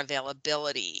much more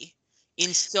availability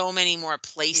in so many more Yeah.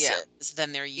 places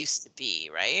than there used to be,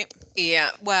 right?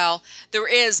 Yeah, well, there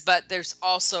is, but it's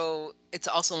also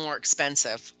more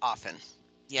expensive often.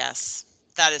 Yes,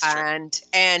 that is true.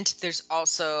 And there's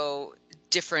also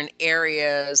different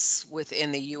areas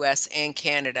within the US and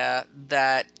Canada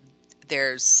that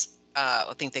there's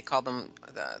I think they call them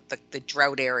the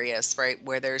drought areas, right?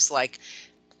 Where there's like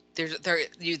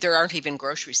there aren't even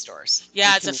grocery stores in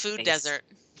Yeah, it's a food communities. desert.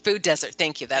 Food desert,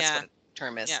 thank you. That's what Yeah, the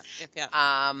term is. yeah, yep, yep.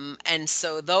 And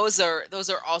so those are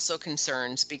also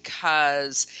concerns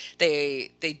because they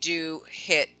do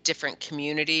hit different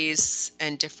communities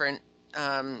and different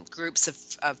groups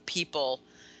of people,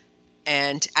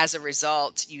 and as a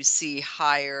result, you see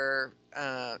higher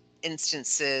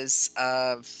instances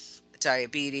of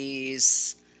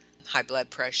diabetes, high blood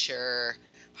pressure,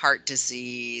 heart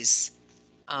disease,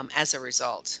 as a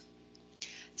result.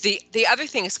 The other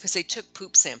thing is because they took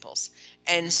poop samples.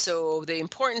 And Hmm. so the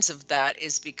importance of that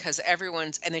is because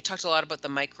and they talked a lot about the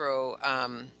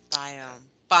Biome. Hmm.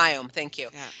 biome, thank you.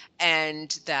 Yeah.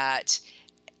 And that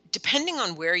depending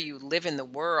on where you live in the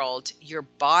world, your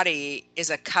body is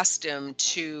accustomed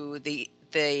to the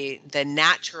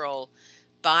natural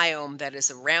biome that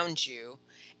is around you.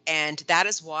 And that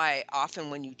is why often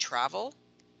when you travel,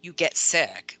 you get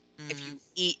sick if Hmm. you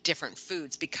eat different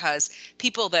foods, because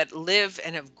people that live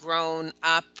and have grown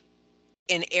up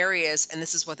in areas, and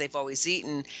this is what they've always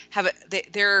eaten, have a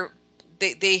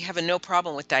they have a no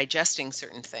problem with digesting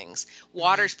certain things.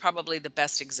 Water Hmm. is probably the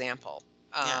best example.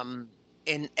 Yeah.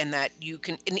 In that you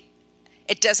can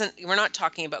it doesn't we're not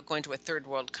talking about going to a third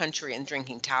world country and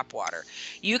drinking tap water.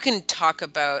 You can talk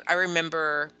about I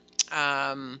remember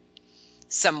um,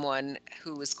 someone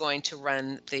who was going to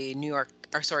run the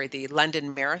the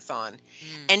London Marathon,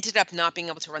 Mm. ended up not being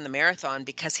able to run the marathon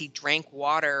because he drank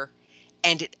water,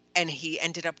 and he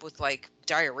ended up with like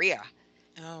diarrhea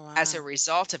Oh, as a wow.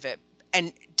 result of it.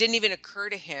 And didn't even occur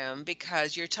to him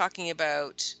because you're talking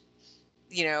about,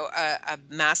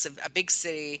 a big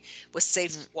city with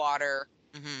safe Hmm. water.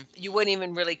 Hmm. You wouldn't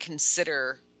even really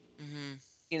consider, Hmm.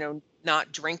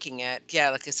 not drinking it. Yeah,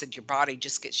 like I said, your body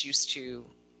just gets used to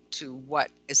what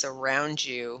is around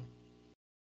you,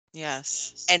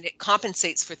 Yes. and it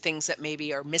compensates for things that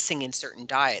maybe are missing in certain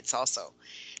diets also,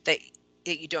 that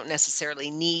you don't necessarily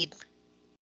need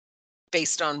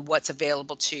based on what's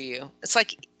available to you. It's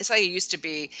like it used to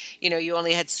be, you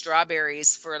only had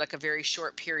strawberries for like a very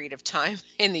short period of time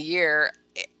in the year,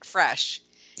 fresh.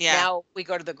 Yeah. Now we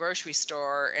go to the grocery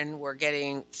store and we're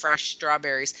getting fresh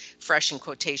strawberries, fresh in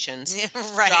quotations, Yeah,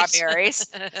 right. strawberries,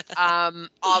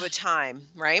 all the time,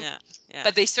 right? Yeah. Yeah.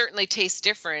 But they certainly taste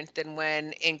different than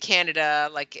when in Canada,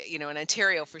 like, in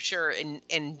Ontario for sure,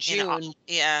 in June,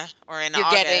 Yeah, or in you're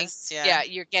getting, August, yeah. yeah,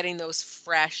 you're getting those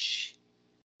fresh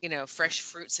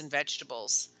fruits and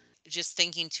vegetables. Just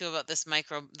thinking too about the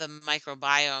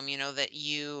microbiome,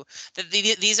 that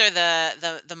these are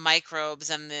the microbes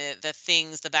and the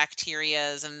things, the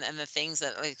bacterias and the things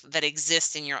that that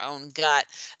exist in your own gut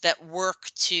that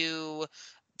work to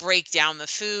break down the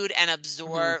food and Hmm.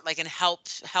 absorb, like, and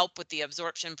help with the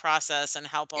absorption process and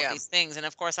help all Yeah. these things. And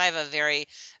of course, I have a very,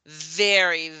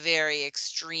 very, very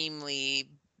extremely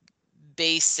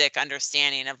basic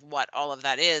understanding of what all of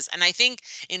that is. And I think,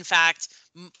 in fact,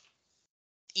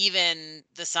 even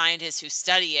the scientists who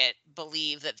study it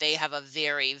believe that they have a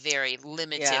very, very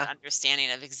limited Yeah. understanding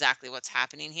of exactly what's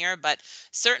happening here. But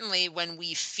certainly, when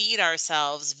we feed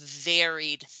ourselves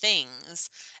varied things,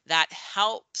 that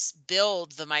helps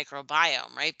build the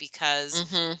microbiome, right? Because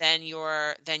Hmm. then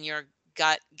your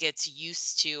gut gets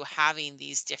used to having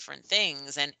these different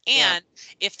things. and Yeah. and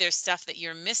if there's stuff that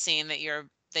you're missing, that your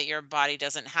body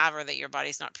doesn't have, or that your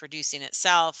body's not producing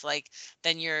itself, like,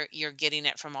 then you're getting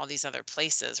it from all these other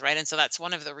places, right? And so that's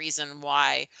one of the reason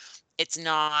why it's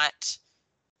not,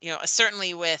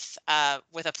 certainly with a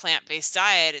plant-based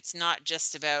diet, it's not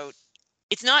just about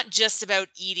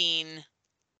eating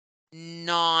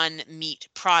non-meat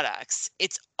products.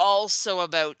 It's also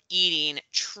about eating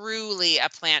truly a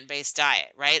plant-based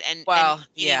diet, right? And Well,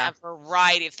 eating yeah. a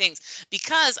variety of things.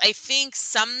 Because I think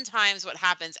sometimes what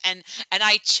happens, and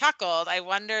I chuckled, I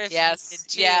wonder if you Yes. did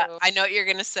Yeah. too, I know what you're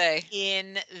gonna say.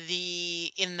 in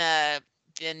the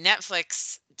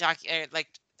Netflix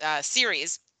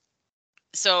series.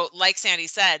 So, like Sandy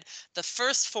said, the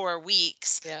first 4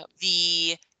 weeks, Yeah.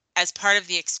 the as part of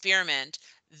the experiment,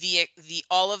 the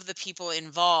all of the people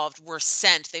involved were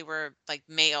sent, they were like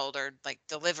mailed or like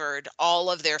delivered all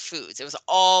of their foods. It was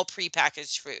all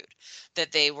prepackaged food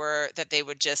that they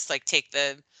would just like take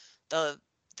the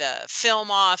the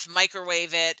film off,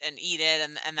 microwave it, and eat it,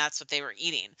 and that's what they were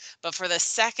eating. But for the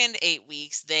second 8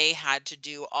 weeks, they had to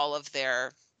do all of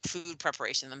their food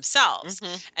preparation themselves.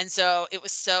 Mhm. And so it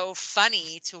was so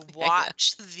funny to Yeah.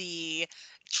 watch the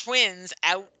twins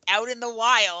out in the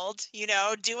wild,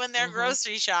 doing their Mhm.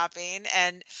 grocery shopping,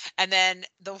 and then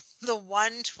the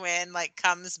one twin like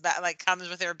comes back, like comes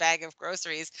with her bag of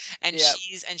groceries, and Yep.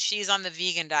 she's on the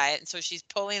vegan diet, and so she's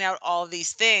pulling out all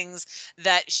these things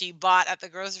that she bought at the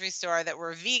grocery store that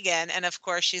were vegan, and of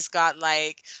course she's got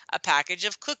like a package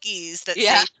of cookies that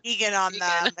Yeah. say vegan on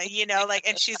Vegan. them, like,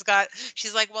 and she's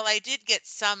like, well, I did get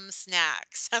some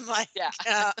snacks. I'm like, Yeah.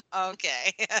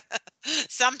 okay. Yeah.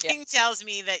 Something tells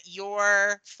me that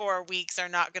your 4 weeks are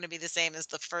not going to be the same as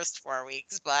the first 4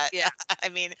 weeks, but Yeah. I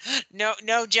mean,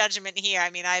 no judgment here. I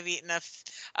mean, I've eaten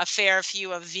a fair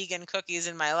few of vegan cookies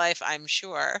in my life, I'm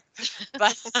sure.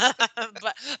 But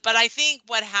but I think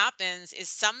what happens is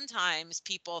sometimes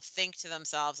people think to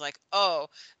themselves like, "Oh,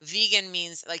 vegan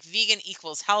means like vegan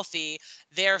equals healthy.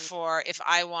 Mm. Therefore, if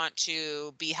I want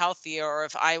to be healthier or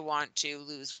if I want to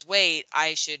lose weight,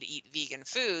 I should eat vegan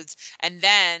foods." And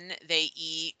then they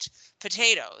eat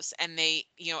potatoes and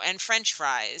and French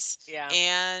fries Yeah.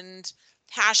 and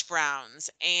hash browns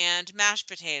and mashed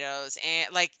potatoes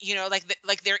and like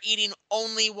they're eating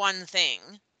only one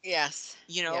thing, Yes.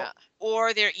 you know, Yeah.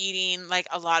 or they're eating like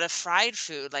a lot of fried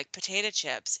food, like potato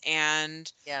chips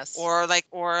and Yes. or like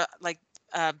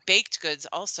baked goods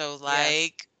also, Yes.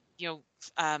 like you know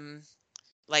um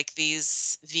like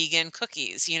these vegan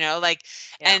cookies, like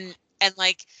Yeah. and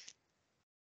like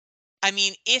I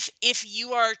mean, if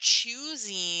you are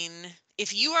choosing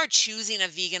a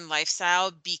vegan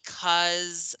lifestyle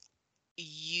because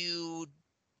you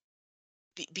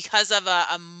because of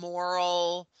a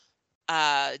moral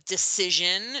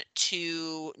decision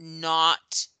to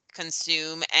not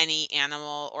consume any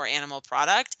animal or animal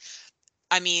product,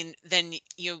 I mean, then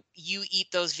you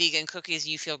eat those vegan cookies,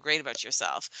 you feel great about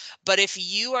yourself. But if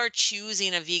you are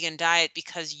choosing a vegan diet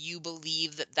because you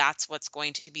believe that that's what's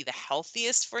going to be the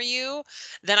healthiest for you,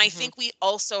 then I Mhm. think we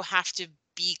also have to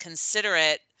be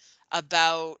considerate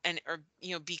about and or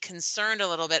be concerned a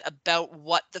little bit about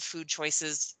what the food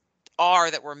choices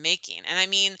are that we're making. And I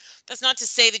mean, that's not to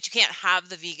say that you can't have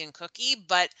the vegan cookie,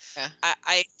 but Yeah.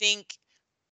 I think,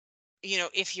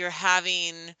 if you're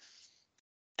having,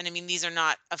 and I mean, these are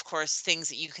not, of course, things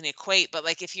that you can equate, but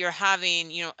like if you're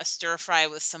having, a stir fry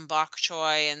with some bok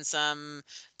choy and some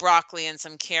broccoli and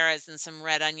some carrots and some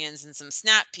red onions and some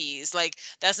snap peas, like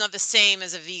that's not the same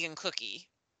as a vegan cookie,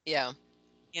 Yeah.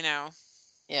 you know?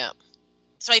 Yeah.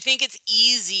 So I think it's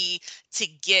easy to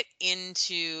get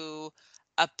into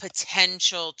a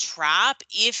potential trap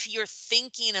if you're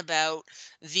thinking about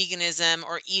veganism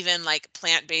or even like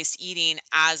plant-based eating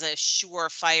as a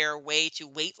surefire way to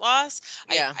weight loss.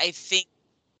 I, Yeah. I think,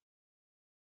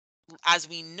 as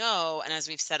we know, and as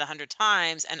we've said 100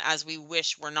 times, and as we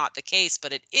wish were not the case,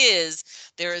 but it is,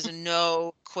 there is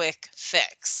no quick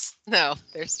fix. No,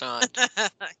 there's not.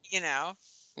 you know?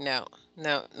 No.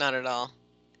 No, not at all.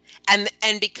 And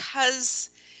because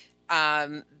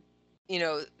um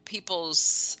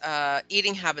people's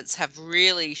eating habits have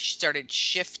really started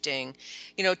shifting.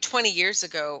 20 years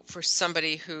ago, for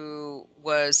somebody who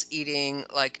was eating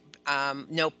like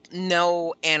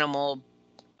no animal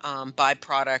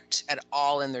byproduct at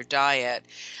all in their diet,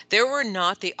 there were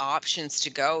not the options to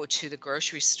go to the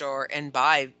grocery store and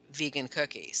buy vegan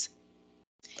cookies.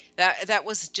 That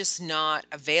was just not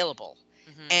available.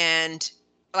 Hmm. And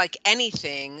like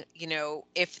anything,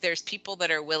 if there's people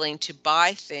that are willing to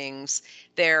buy things,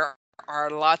 there are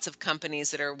lots of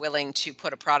companies that are willing to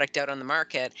put a product out on the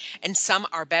market, and some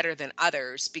are better than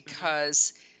others Hmm.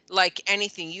 because, like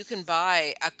anything, you can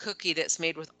buy a cookie that's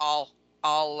made with all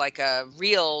like a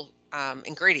real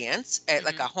ingredients,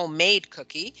 like a Hmm. homemade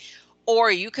cookie,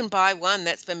 or you can buy one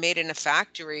that's been made in a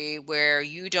factory where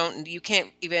you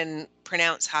can't even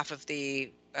pronounce half of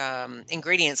the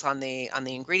ingredients on the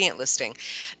ingredient listing.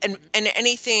 and Hmm. and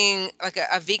anything like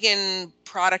a vegan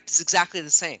product is exactly the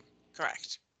same.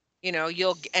 Correct.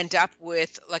 You'll end up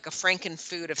with like a franken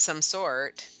food of some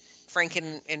sort, Hmm.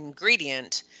 franken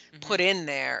ingredient Hmm. put in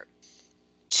there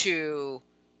to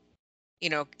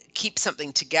keep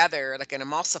something together, like an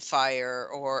emulsifier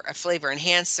or a flavor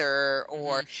enhancer Hmm.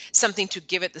 or something to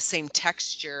give it the same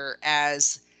texture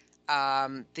as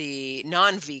the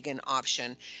non-vegan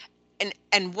option.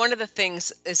 And one of the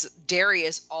things is dairy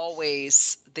is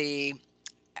always they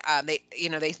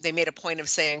made a point of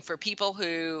saying, for people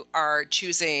who are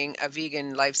choosing a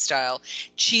vegan lifestyle,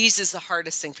 cheese is the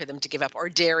hardest thing for them to give up, or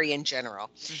dairy in general.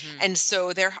 Hmm. And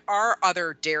so there are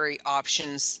other dairy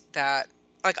options that,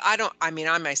 like, I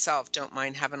myself don't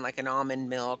mind having like an almond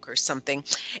milk or something.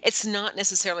 It's not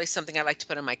necessarily something I like to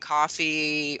put in my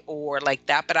coffee or like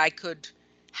that, but I could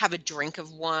have a drink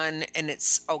of one and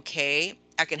it's okay.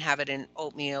 I can have it in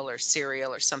oatmeal or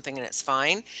cereal or something and it's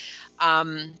fine.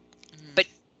 Um, Mhm.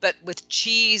 but with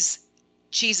cheese,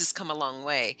 cheese has come a long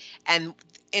way. And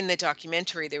in the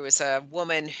documentary, there was a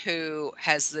woman who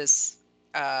has this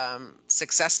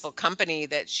successful company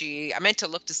that I meant to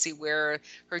look to see where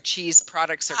her cheese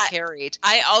products are I carried.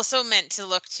 I also meant to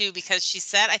look too because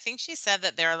I think she said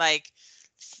that there are like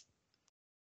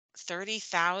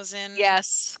 30,000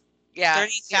 Yes. Yeah.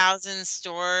 thirty thousand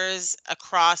stores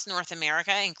across North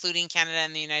America, including Canada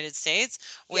and the United States,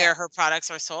 Yeah. where her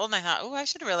products are sold. And I thought, oh, I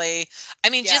should really, I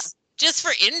mean, Yeah. just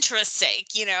for interest sake,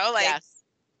 like Yes.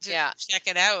 to Yeah. check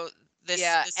it out.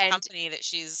 Yeah. This And company that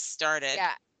she's started.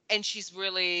 yeah, and she's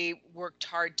really worked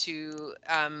hard to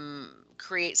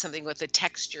create something with the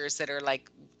textures that are like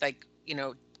like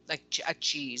a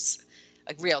cheese,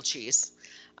 like real cheese.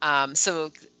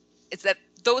 So it's that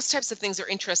those types of things are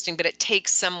interesting, but it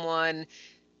takes someone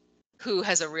who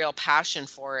has a real passion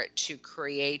for it to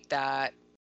create that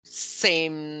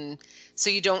same. So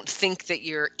you don't think that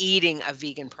you're eating a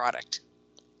vegan product.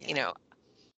 You Yeah. know,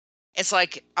 it's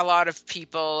like a lot of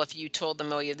people, if you told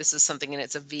them, oh, yeah, this is something and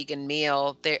it's a vegan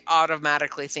meal, they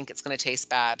automatically think it's going to taste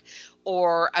bad.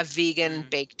 Or a vegan Mm,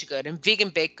 baked good. And vegan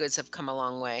baked goods have come a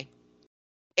long way.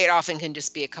 It often can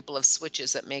just be a couple of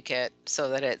switches that make it so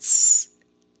that it's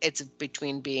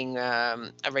between being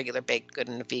a regular baked good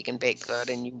and a vegan baked good,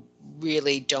 and you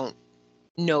really don't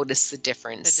notice the the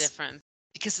difference difference.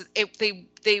 because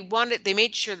they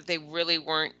made sure that they really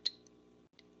weren't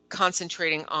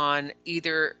concentrating on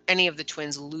either any of the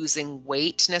twins losing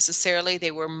weight necessarily.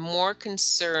 They were more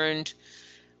concerned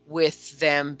with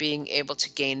them being able to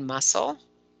gain muscle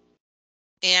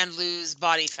And lose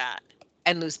body fat.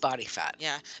 and lose body fat.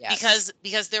 Yeah, Yes.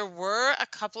 because there were a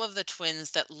couple of the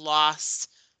twins that lost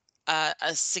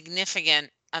a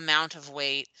significant amount of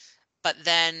weight, but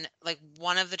then like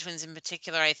one of the twins in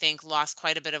particular, I think lost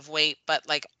quite a bit of weight, but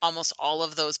like almost all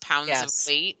of those pounds of Yes.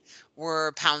 weight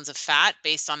were pounds of fat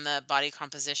based on the body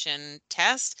composition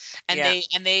test, and Yeah.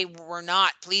 they were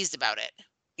not pleased about it.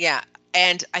 Yeah.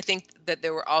 And I think that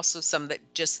there were also some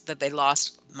that they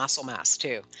lost muscle mass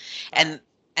too. But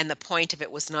And the point of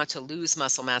it was not to lose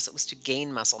muscle mass, it was to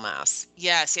gain muscle mass.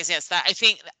 yes, yes, yes. That I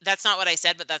think that's not what I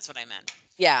said, but that's what I meant.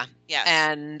 Yeah. Yes.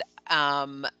 And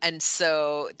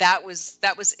so that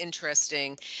was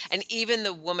interesting. And even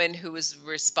the woman who was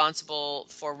responsible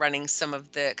for running some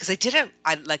of the because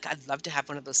I'd love to have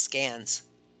one of those scans.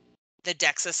 The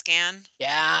DEXA scan.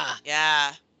 Yeah.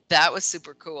 Yeah. That was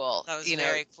super cool. That was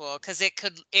very cool because it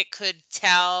could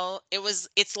tell it was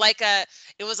like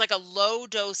a low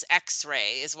dose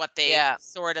X-ray is what they Yeah.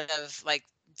 sort of like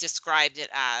described it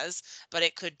as, but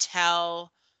it could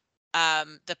tell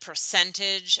the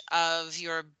percentage of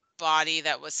your body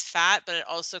that was fat, but it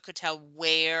also could tell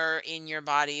where in your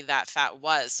body that fat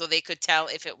was. So they could tell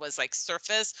if it was like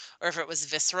surface or if it was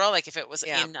visceral, like if it was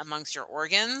Yeah. in amongst your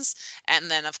organs, and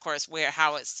then of course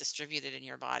how it's distributed in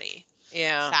your body. Yeah.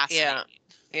 Yeah. Fascinating.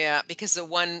 Yeah. Because the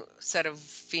one set of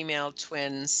female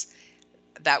twins,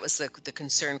 that was the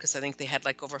concern because I think they had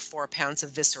like over 4 pounds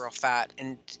of visceral fat,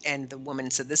 and the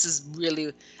woman said this is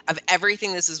really of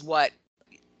everything, this is what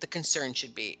the concern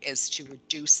should be, is to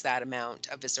reduce that amount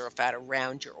of visceral fat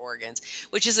around your organs,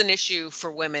 which is an issue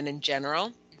for women in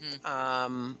general, Mhm.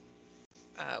 um,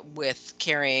 with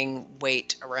carrying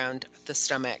weight around the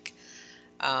stomach,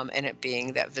 and it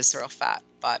being that visceral fat.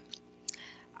 But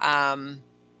um,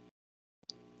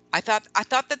 I thought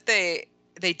that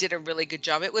they did a really good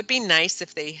job. It would be nice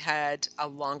if they had a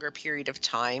longer period of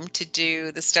time to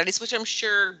do the studies, which I'm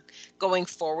sure going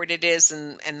forward it is,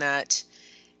 and that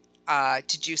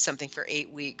to do something for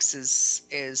 8 weeks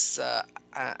is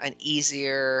an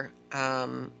easier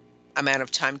amount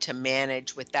of time to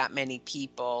manage with that many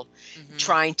people, Mhm.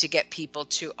 trying to get people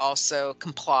to also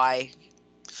comply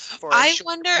for a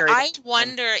short period of I time.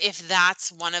 wonder if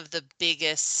that's one of the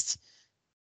biggest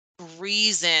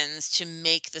reasons to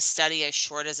make the study as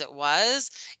short as it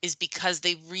was is because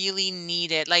they really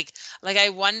needed I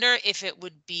wonder if it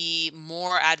would be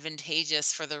more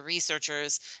advantageous for the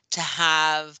researchers to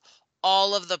have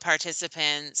all of the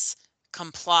participants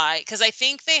comply, because I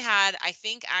think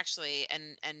actually,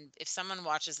 and if someone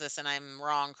watches this and I'm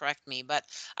wrong, correct me, but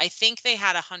I think they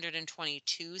had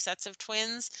 122 sets of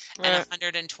twins and Right.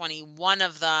 121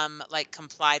 of them like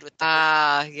complied with the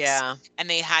Ah, requirements, yeah, and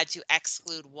they had to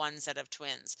exclude one set of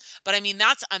twins. But I mean,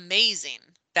 that's amazing,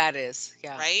 that is,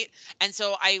 yeah. right? And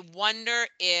so I wonder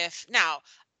if now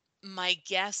my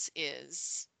guess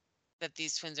is that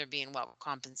these twins are being well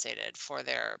compensated for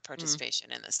their Mm.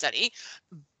 participation in the study.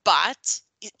 But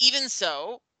even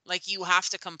so, like you have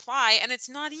to comply, and it's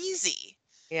not easy.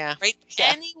 Yeah. right? Yeah.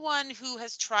 Anyone who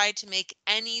has tried to make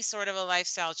any sort of a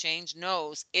lifestyle change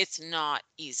knows it's not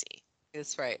easy.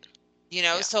 That's right. You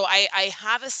know, Yeah. so I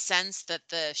have a sense that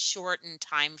the shortened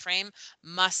time frame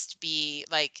must be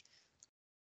like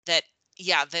that,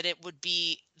 yeah, that it would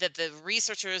be that the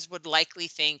researchers would likely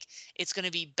think it's going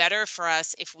to be better for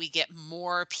us if we get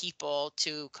more people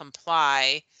to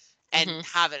comply and Hmm.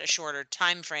 have it a shorter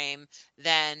time frame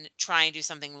than try and do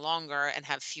something longer and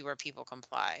have fewer people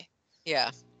comply,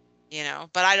 Yeah. you know.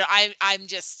 But I'm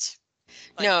just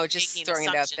like No, just making throwing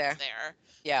it out assumptions there. there.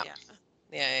 Yeah. Yeah.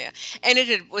 Yeah, yeah, yeah.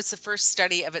 And was the first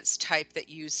study of its type that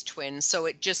used twins. So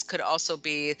it just could also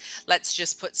be, let's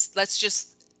just put, let's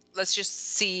just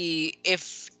see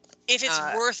If it's uh,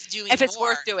 worth if doing it's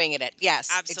worth more. doing it.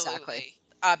 Yes, exactly. Absolutely.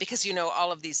 Because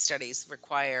all of these studies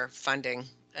require funding,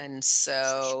 and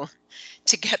so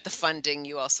to get the funding,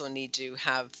 you also need to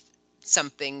have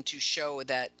something to show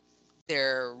that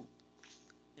there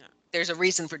Yeah. there's a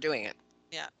reason for doing it,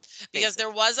 Yeah, because there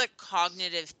basically. was a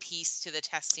cognitive piece to the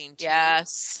testing too,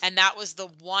 Yes. and that was the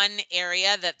one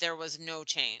area that there was no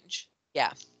change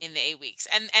Yeah. in the 8 weeks.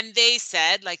 And they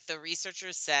said, like the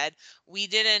researchers said, we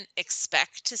didn't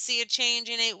expect to see a change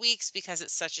in 8 weeks because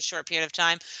it's such a short period of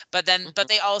time. But Hmm.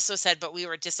 they also said, but we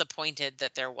were disappointed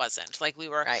that there wasn't. Like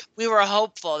Right. we were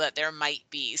hopeful that there might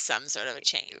be some sort of a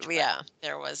change, but Yeah.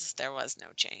 there was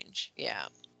no change. Yeah.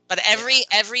 But Yeah.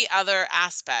 every other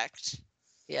aspect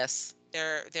Yes.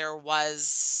 there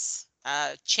was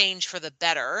change for the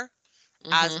better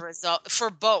as Hmm. a result for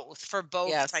both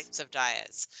Yes. types of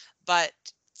diets, but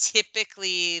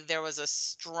typically there was a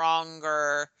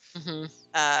stronger Hmm.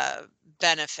 uh,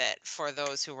 benefit for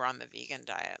those who were on the vegan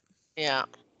diet. Yeah.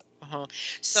 Uh-huh.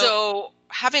 So So,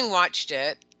 having watched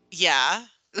it, yeah,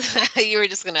 you were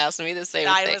just going to ask me the same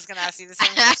I thing. was going to ask you the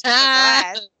same question, so go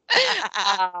ahead.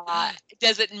 uh,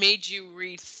 does it made you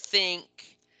rethink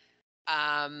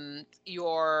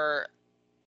your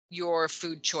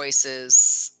food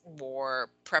choices or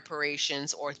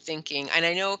preparations or thinking? And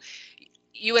I know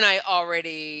you and I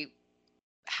already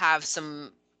have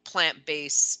some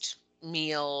plant-based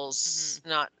meals, Hmm.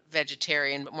 not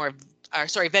vegetarian, but more, or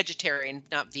sorry, vegetarian,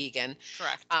 not vegan,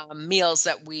 Correct. meals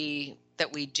that we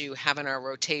do have in our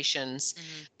rotations.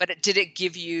 Hmm. But did it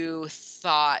give you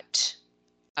thought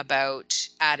about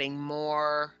adding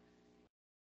more?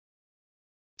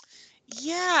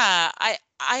 Yeah, I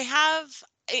have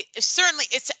certainly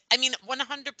it's I mean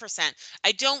 100%.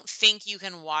 I don't think you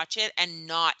can watch it and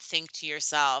not think to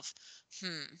yourself,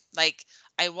 hmm, like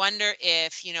I wonder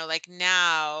if, like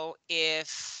now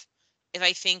if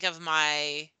I think of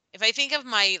my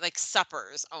like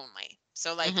suppers only.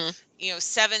 So like, Hmm.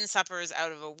 7 suppers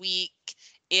out of a week,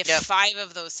 if Yep. 5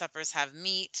 of those suppers have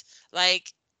meat,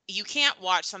 like you can't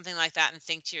watch something like that and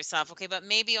think to yourself, okay, but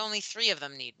maybe only 3 of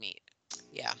them need meat.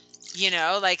 Yeah.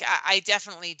 Like I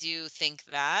definitely do think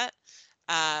that.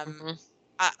 Um, Hmm.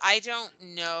 I don't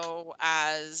know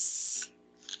as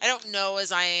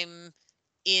I'm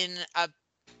in a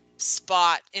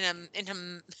spot in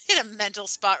a mental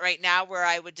spot right now where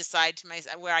I would decide to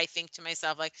myself where I think to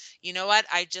myself like, you know what,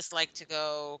 I just like to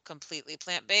go completely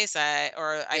plant-based.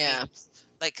 Yeah.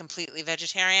 Like completely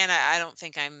vegetarian. I don't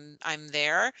think I'm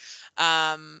there.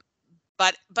 Um,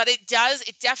 but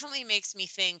it definitely makes me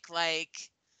think like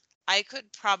I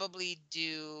could probably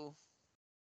do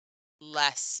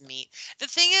less meat. The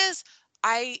thing is,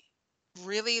 I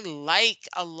really like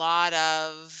a lot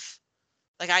of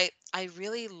I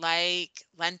really like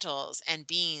lentils and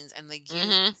beans and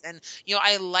legumes Hmm. and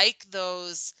I like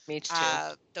Me too.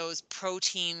 those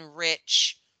protein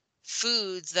rich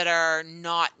foods that are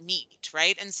not meat,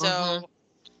 right? And Hmm. so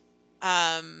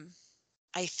um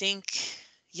I think,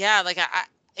 yeah, like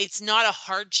it's not a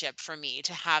hardship for me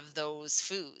to have those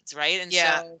foods, right? And Yeah,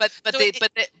 so, but so it,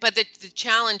 the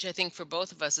challenge I think for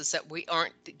both of us is that we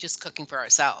aren't just cooking for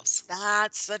ourselves.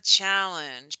 that's the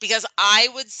challenge because I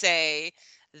would say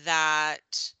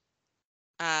that,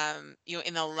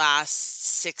 in the last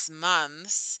 6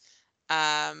 months,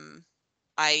 um,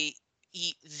 I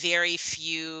eat very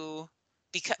few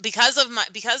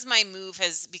because my move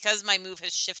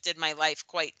has shifted my life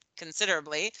quite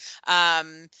considerably.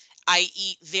 Um, I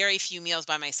eat very few meals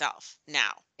by myself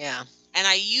now, Yeah, and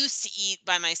I used to eat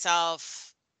by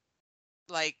myself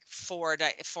like 4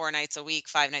 nights a week,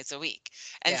 5 nights a week,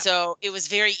 and yeah, so it was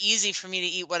very easy for me to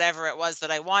eat whatever it was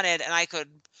that I wanted, and I could,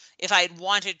 if I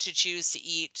wanted to choose to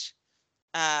eat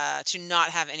to not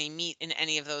have any meat in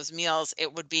any of those meals,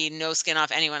 it would be no skin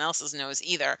off anyone else's nose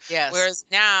either. yes, Whereas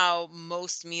now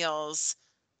most meals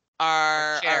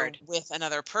are are shared. with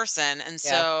another person, and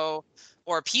Yeah, so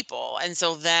or people, and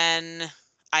so then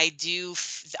I do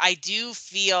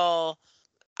feel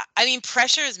I mean,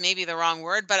 pressure is maybe the wrong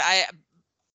word, but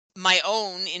my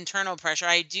own internal pressure,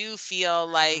 I do feel Mm,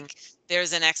 like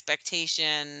there's an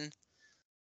expectation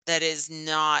that is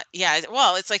not, yeah,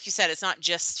 well, it's like you said, it's not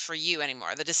just for you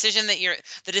anymore. The decision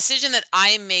that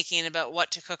I'm making about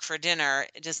what to cook for dinner,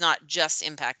 it does not just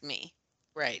impact me.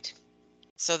 right.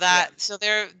 So Yeah.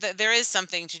 there is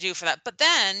something to do for that. But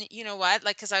then, you know what?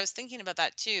 Like, because I was thinking about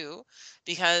that too,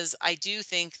 because I do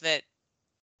think that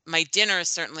my dinners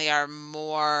certainly are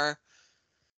more,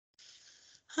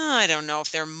 I don't know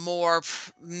if they're more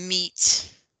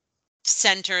meat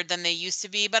centered than they used to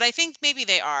be, but I think maybe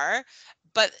they are.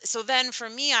 But so then for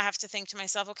me, I have to think to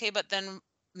myself, okay, but then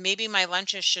maybe my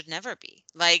lunches should never be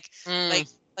Mm,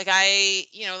 like I,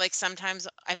 like sometimes,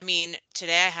 I mean,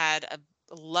 today I had a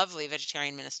lovely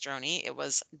vegetarian minestrone. It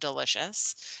was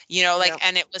delicious, yeah.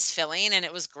 and it was filling and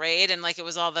it was great and like it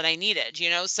was all that I needed,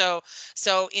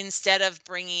 so instead of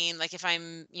bringing, like, if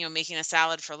I'm, making a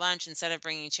salad for lunch, instead of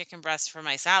bringing chicken breast for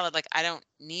my salad, like I don't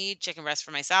need chicken breast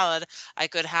for my salad. I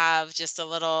could have just a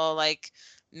little, like,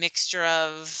 mixture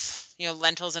of,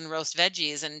 lentils and roast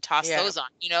veggies and toss Yeah. those on,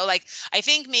 like, I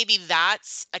think maybe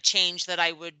that's a change that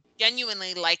I would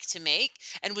genuinely like to make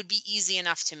and would be easy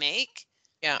enough to make,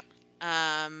 Yeah.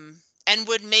 and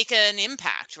would make an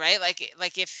impact, right?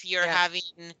 Like if you're Yeah.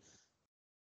 having,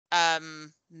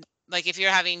 like if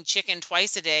you're having chicken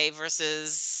twice a day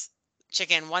versus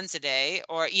chicken once a day,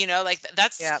 or, like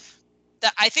Yeah.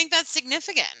 I think that's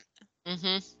significant.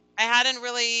 Mhm. I hadn't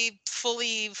really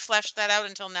fully fleshed that out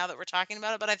until now that we're talking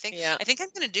about it, but I think Yeah. I think I'm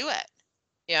gonna do it.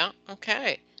 Yeah.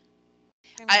 Okay.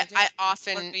 I'm I gonna do I it. What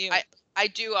often about you? I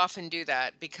do often do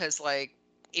that because, like,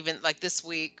 even like this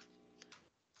week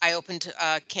I opened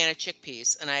a can of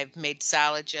chickpeas and I've made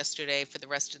salads yesterday for the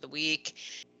rest of the week.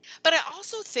 But I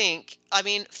also think, I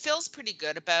mean, Phil's pretty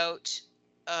good about,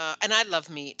 and I love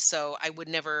meat, so I would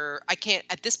never, I can't,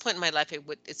 at this point in my life,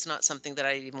 it's not something that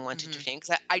I even want to Hmm. entertain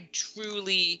because I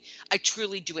truly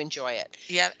do enjoy it.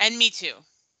 Yeah, and me too.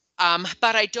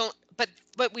 But I don't,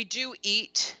 but we do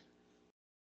eat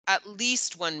at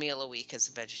least one meal a week as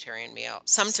a vegetarian meal. Same.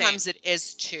 Sometimes it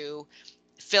is two.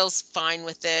 Phil's fine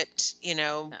with it,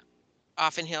 Yeah.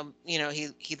 often he'll,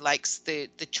 he likes the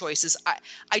choices.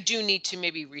 I do need to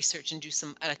maybe research and do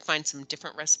some, like, find some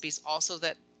different recipes also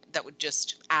that would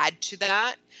just add to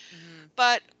that. Hmm.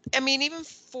 But I mean, even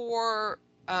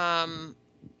um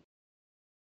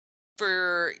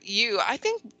for you, I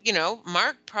think,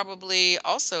 Mark probably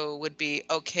also would be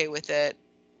okay with it,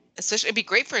 especially it'd be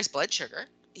great for his blood sugar.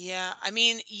 Yeah, I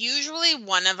mean, usually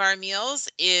one of our meals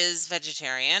is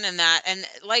vegetarian, and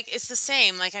like it's the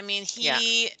same. Like, I mean, Yeah,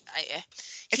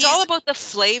 it's all he's about the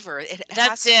flavor. It has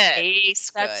that's to it.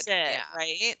 taste That's good. it, Yeah.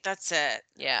 right? That's it.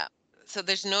 Yeah. So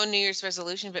there's no New Year's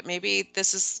resolution, but maybe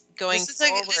this is going This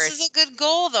forward. is a good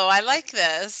goal though. I like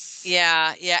this.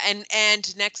 Yeah, yeah.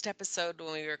 And next episode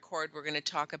when we record, we're going to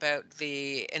talk about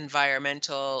the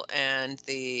environmental and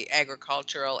the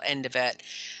agricultural end of it.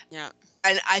 Yeah.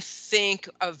 And I think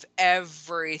of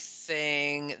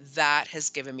everything that has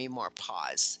given me more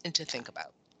pause and to Yeah. think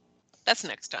about. That's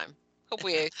next time. Hope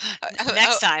we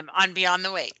Next time on Beyond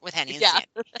the Wait with Henny and yeah, Sandy.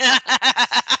 that's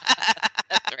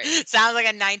right. Sounds like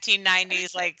a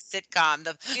 1990s like sitcom.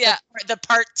 Yeah, The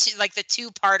part two, like the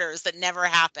two parters that never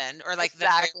happened, or like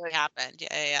that rarely exactly. happened.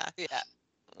 Yeah, Yeah.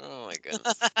 Oh my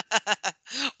goodness.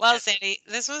 yeah. Well, Yeah. Sandy,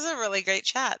 this was a really great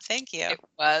chat. Thank you. It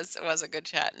was a good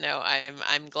chat. No,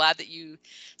 I'm glad that you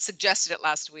suggested it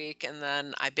last week, and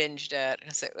then I binged it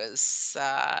because it was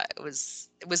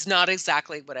not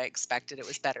exactly what I expected. It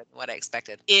was better than what I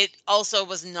expected. It also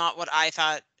was not what I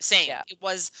thought. Same. Yeah,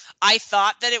 I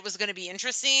thought that it was going to be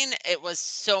interesting. It was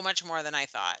so much more than I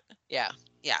thought. yeah,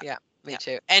 Yeah. yeah. Me Yeah.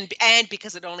 too. And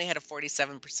because it only had a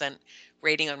 47%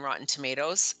 rating on Rotten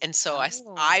Tomatoes, and so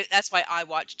Oh. that's why I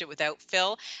watched it without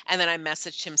Phil, and then I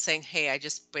messaged him saying, "Hey, I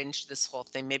just binged this whole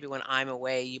thing. Maybe when I'm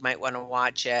away, you might want to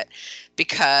watch it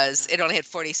because Yeah. it only had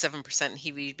 47%." And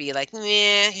he would be like,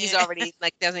 "Nah, he's Eh. already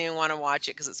like doesn't even want to watch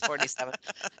it because it's 47."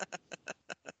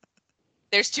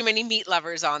 There's too many meat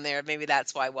lovers on there. Maybe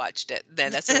that's why I watched it.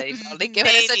 Then that's why they've only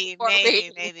given it such a Maybe, poor maybe,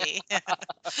 rating. maybe.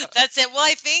 That's it. Well,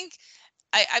 I think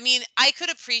I mean, I could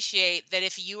appreciate that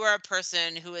if you are a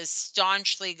person who is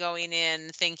staunchly going in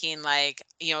thinking like,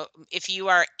 if you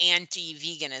are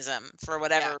anti-veganism for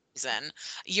Yeah. whatever reason,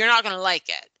 you're not going to like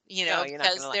it, No, you're not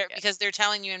because gonna like it. they're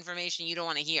telling you information you don't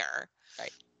want to hear.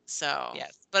 Right. So,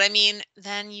 Yes. but I mean,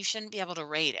 then you shouldn't be able to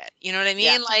rate it. You know what I Yeah.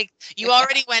 mean? Like, you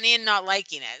already went in not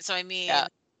liking it. So, I Yeah. mean,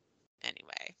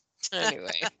 anyway.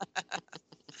 Anyway.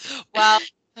 Well,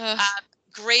 Uh, uh,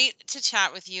 great to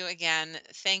chat with you again.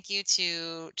 Thank you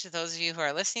to those of you who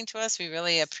are listening to us. We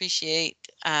really appreciate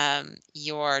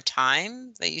your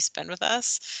time that you spend with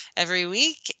us every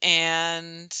week,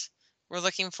 and we're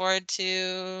looking forward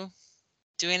to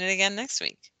doing it again next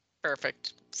week.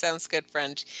 Perfect. Sounds good,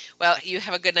 friend. Well, you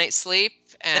have a good night's sleep,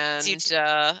 Thanks, you and too.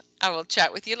 I will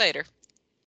chat with you later.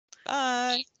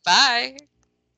 Bye. Bye.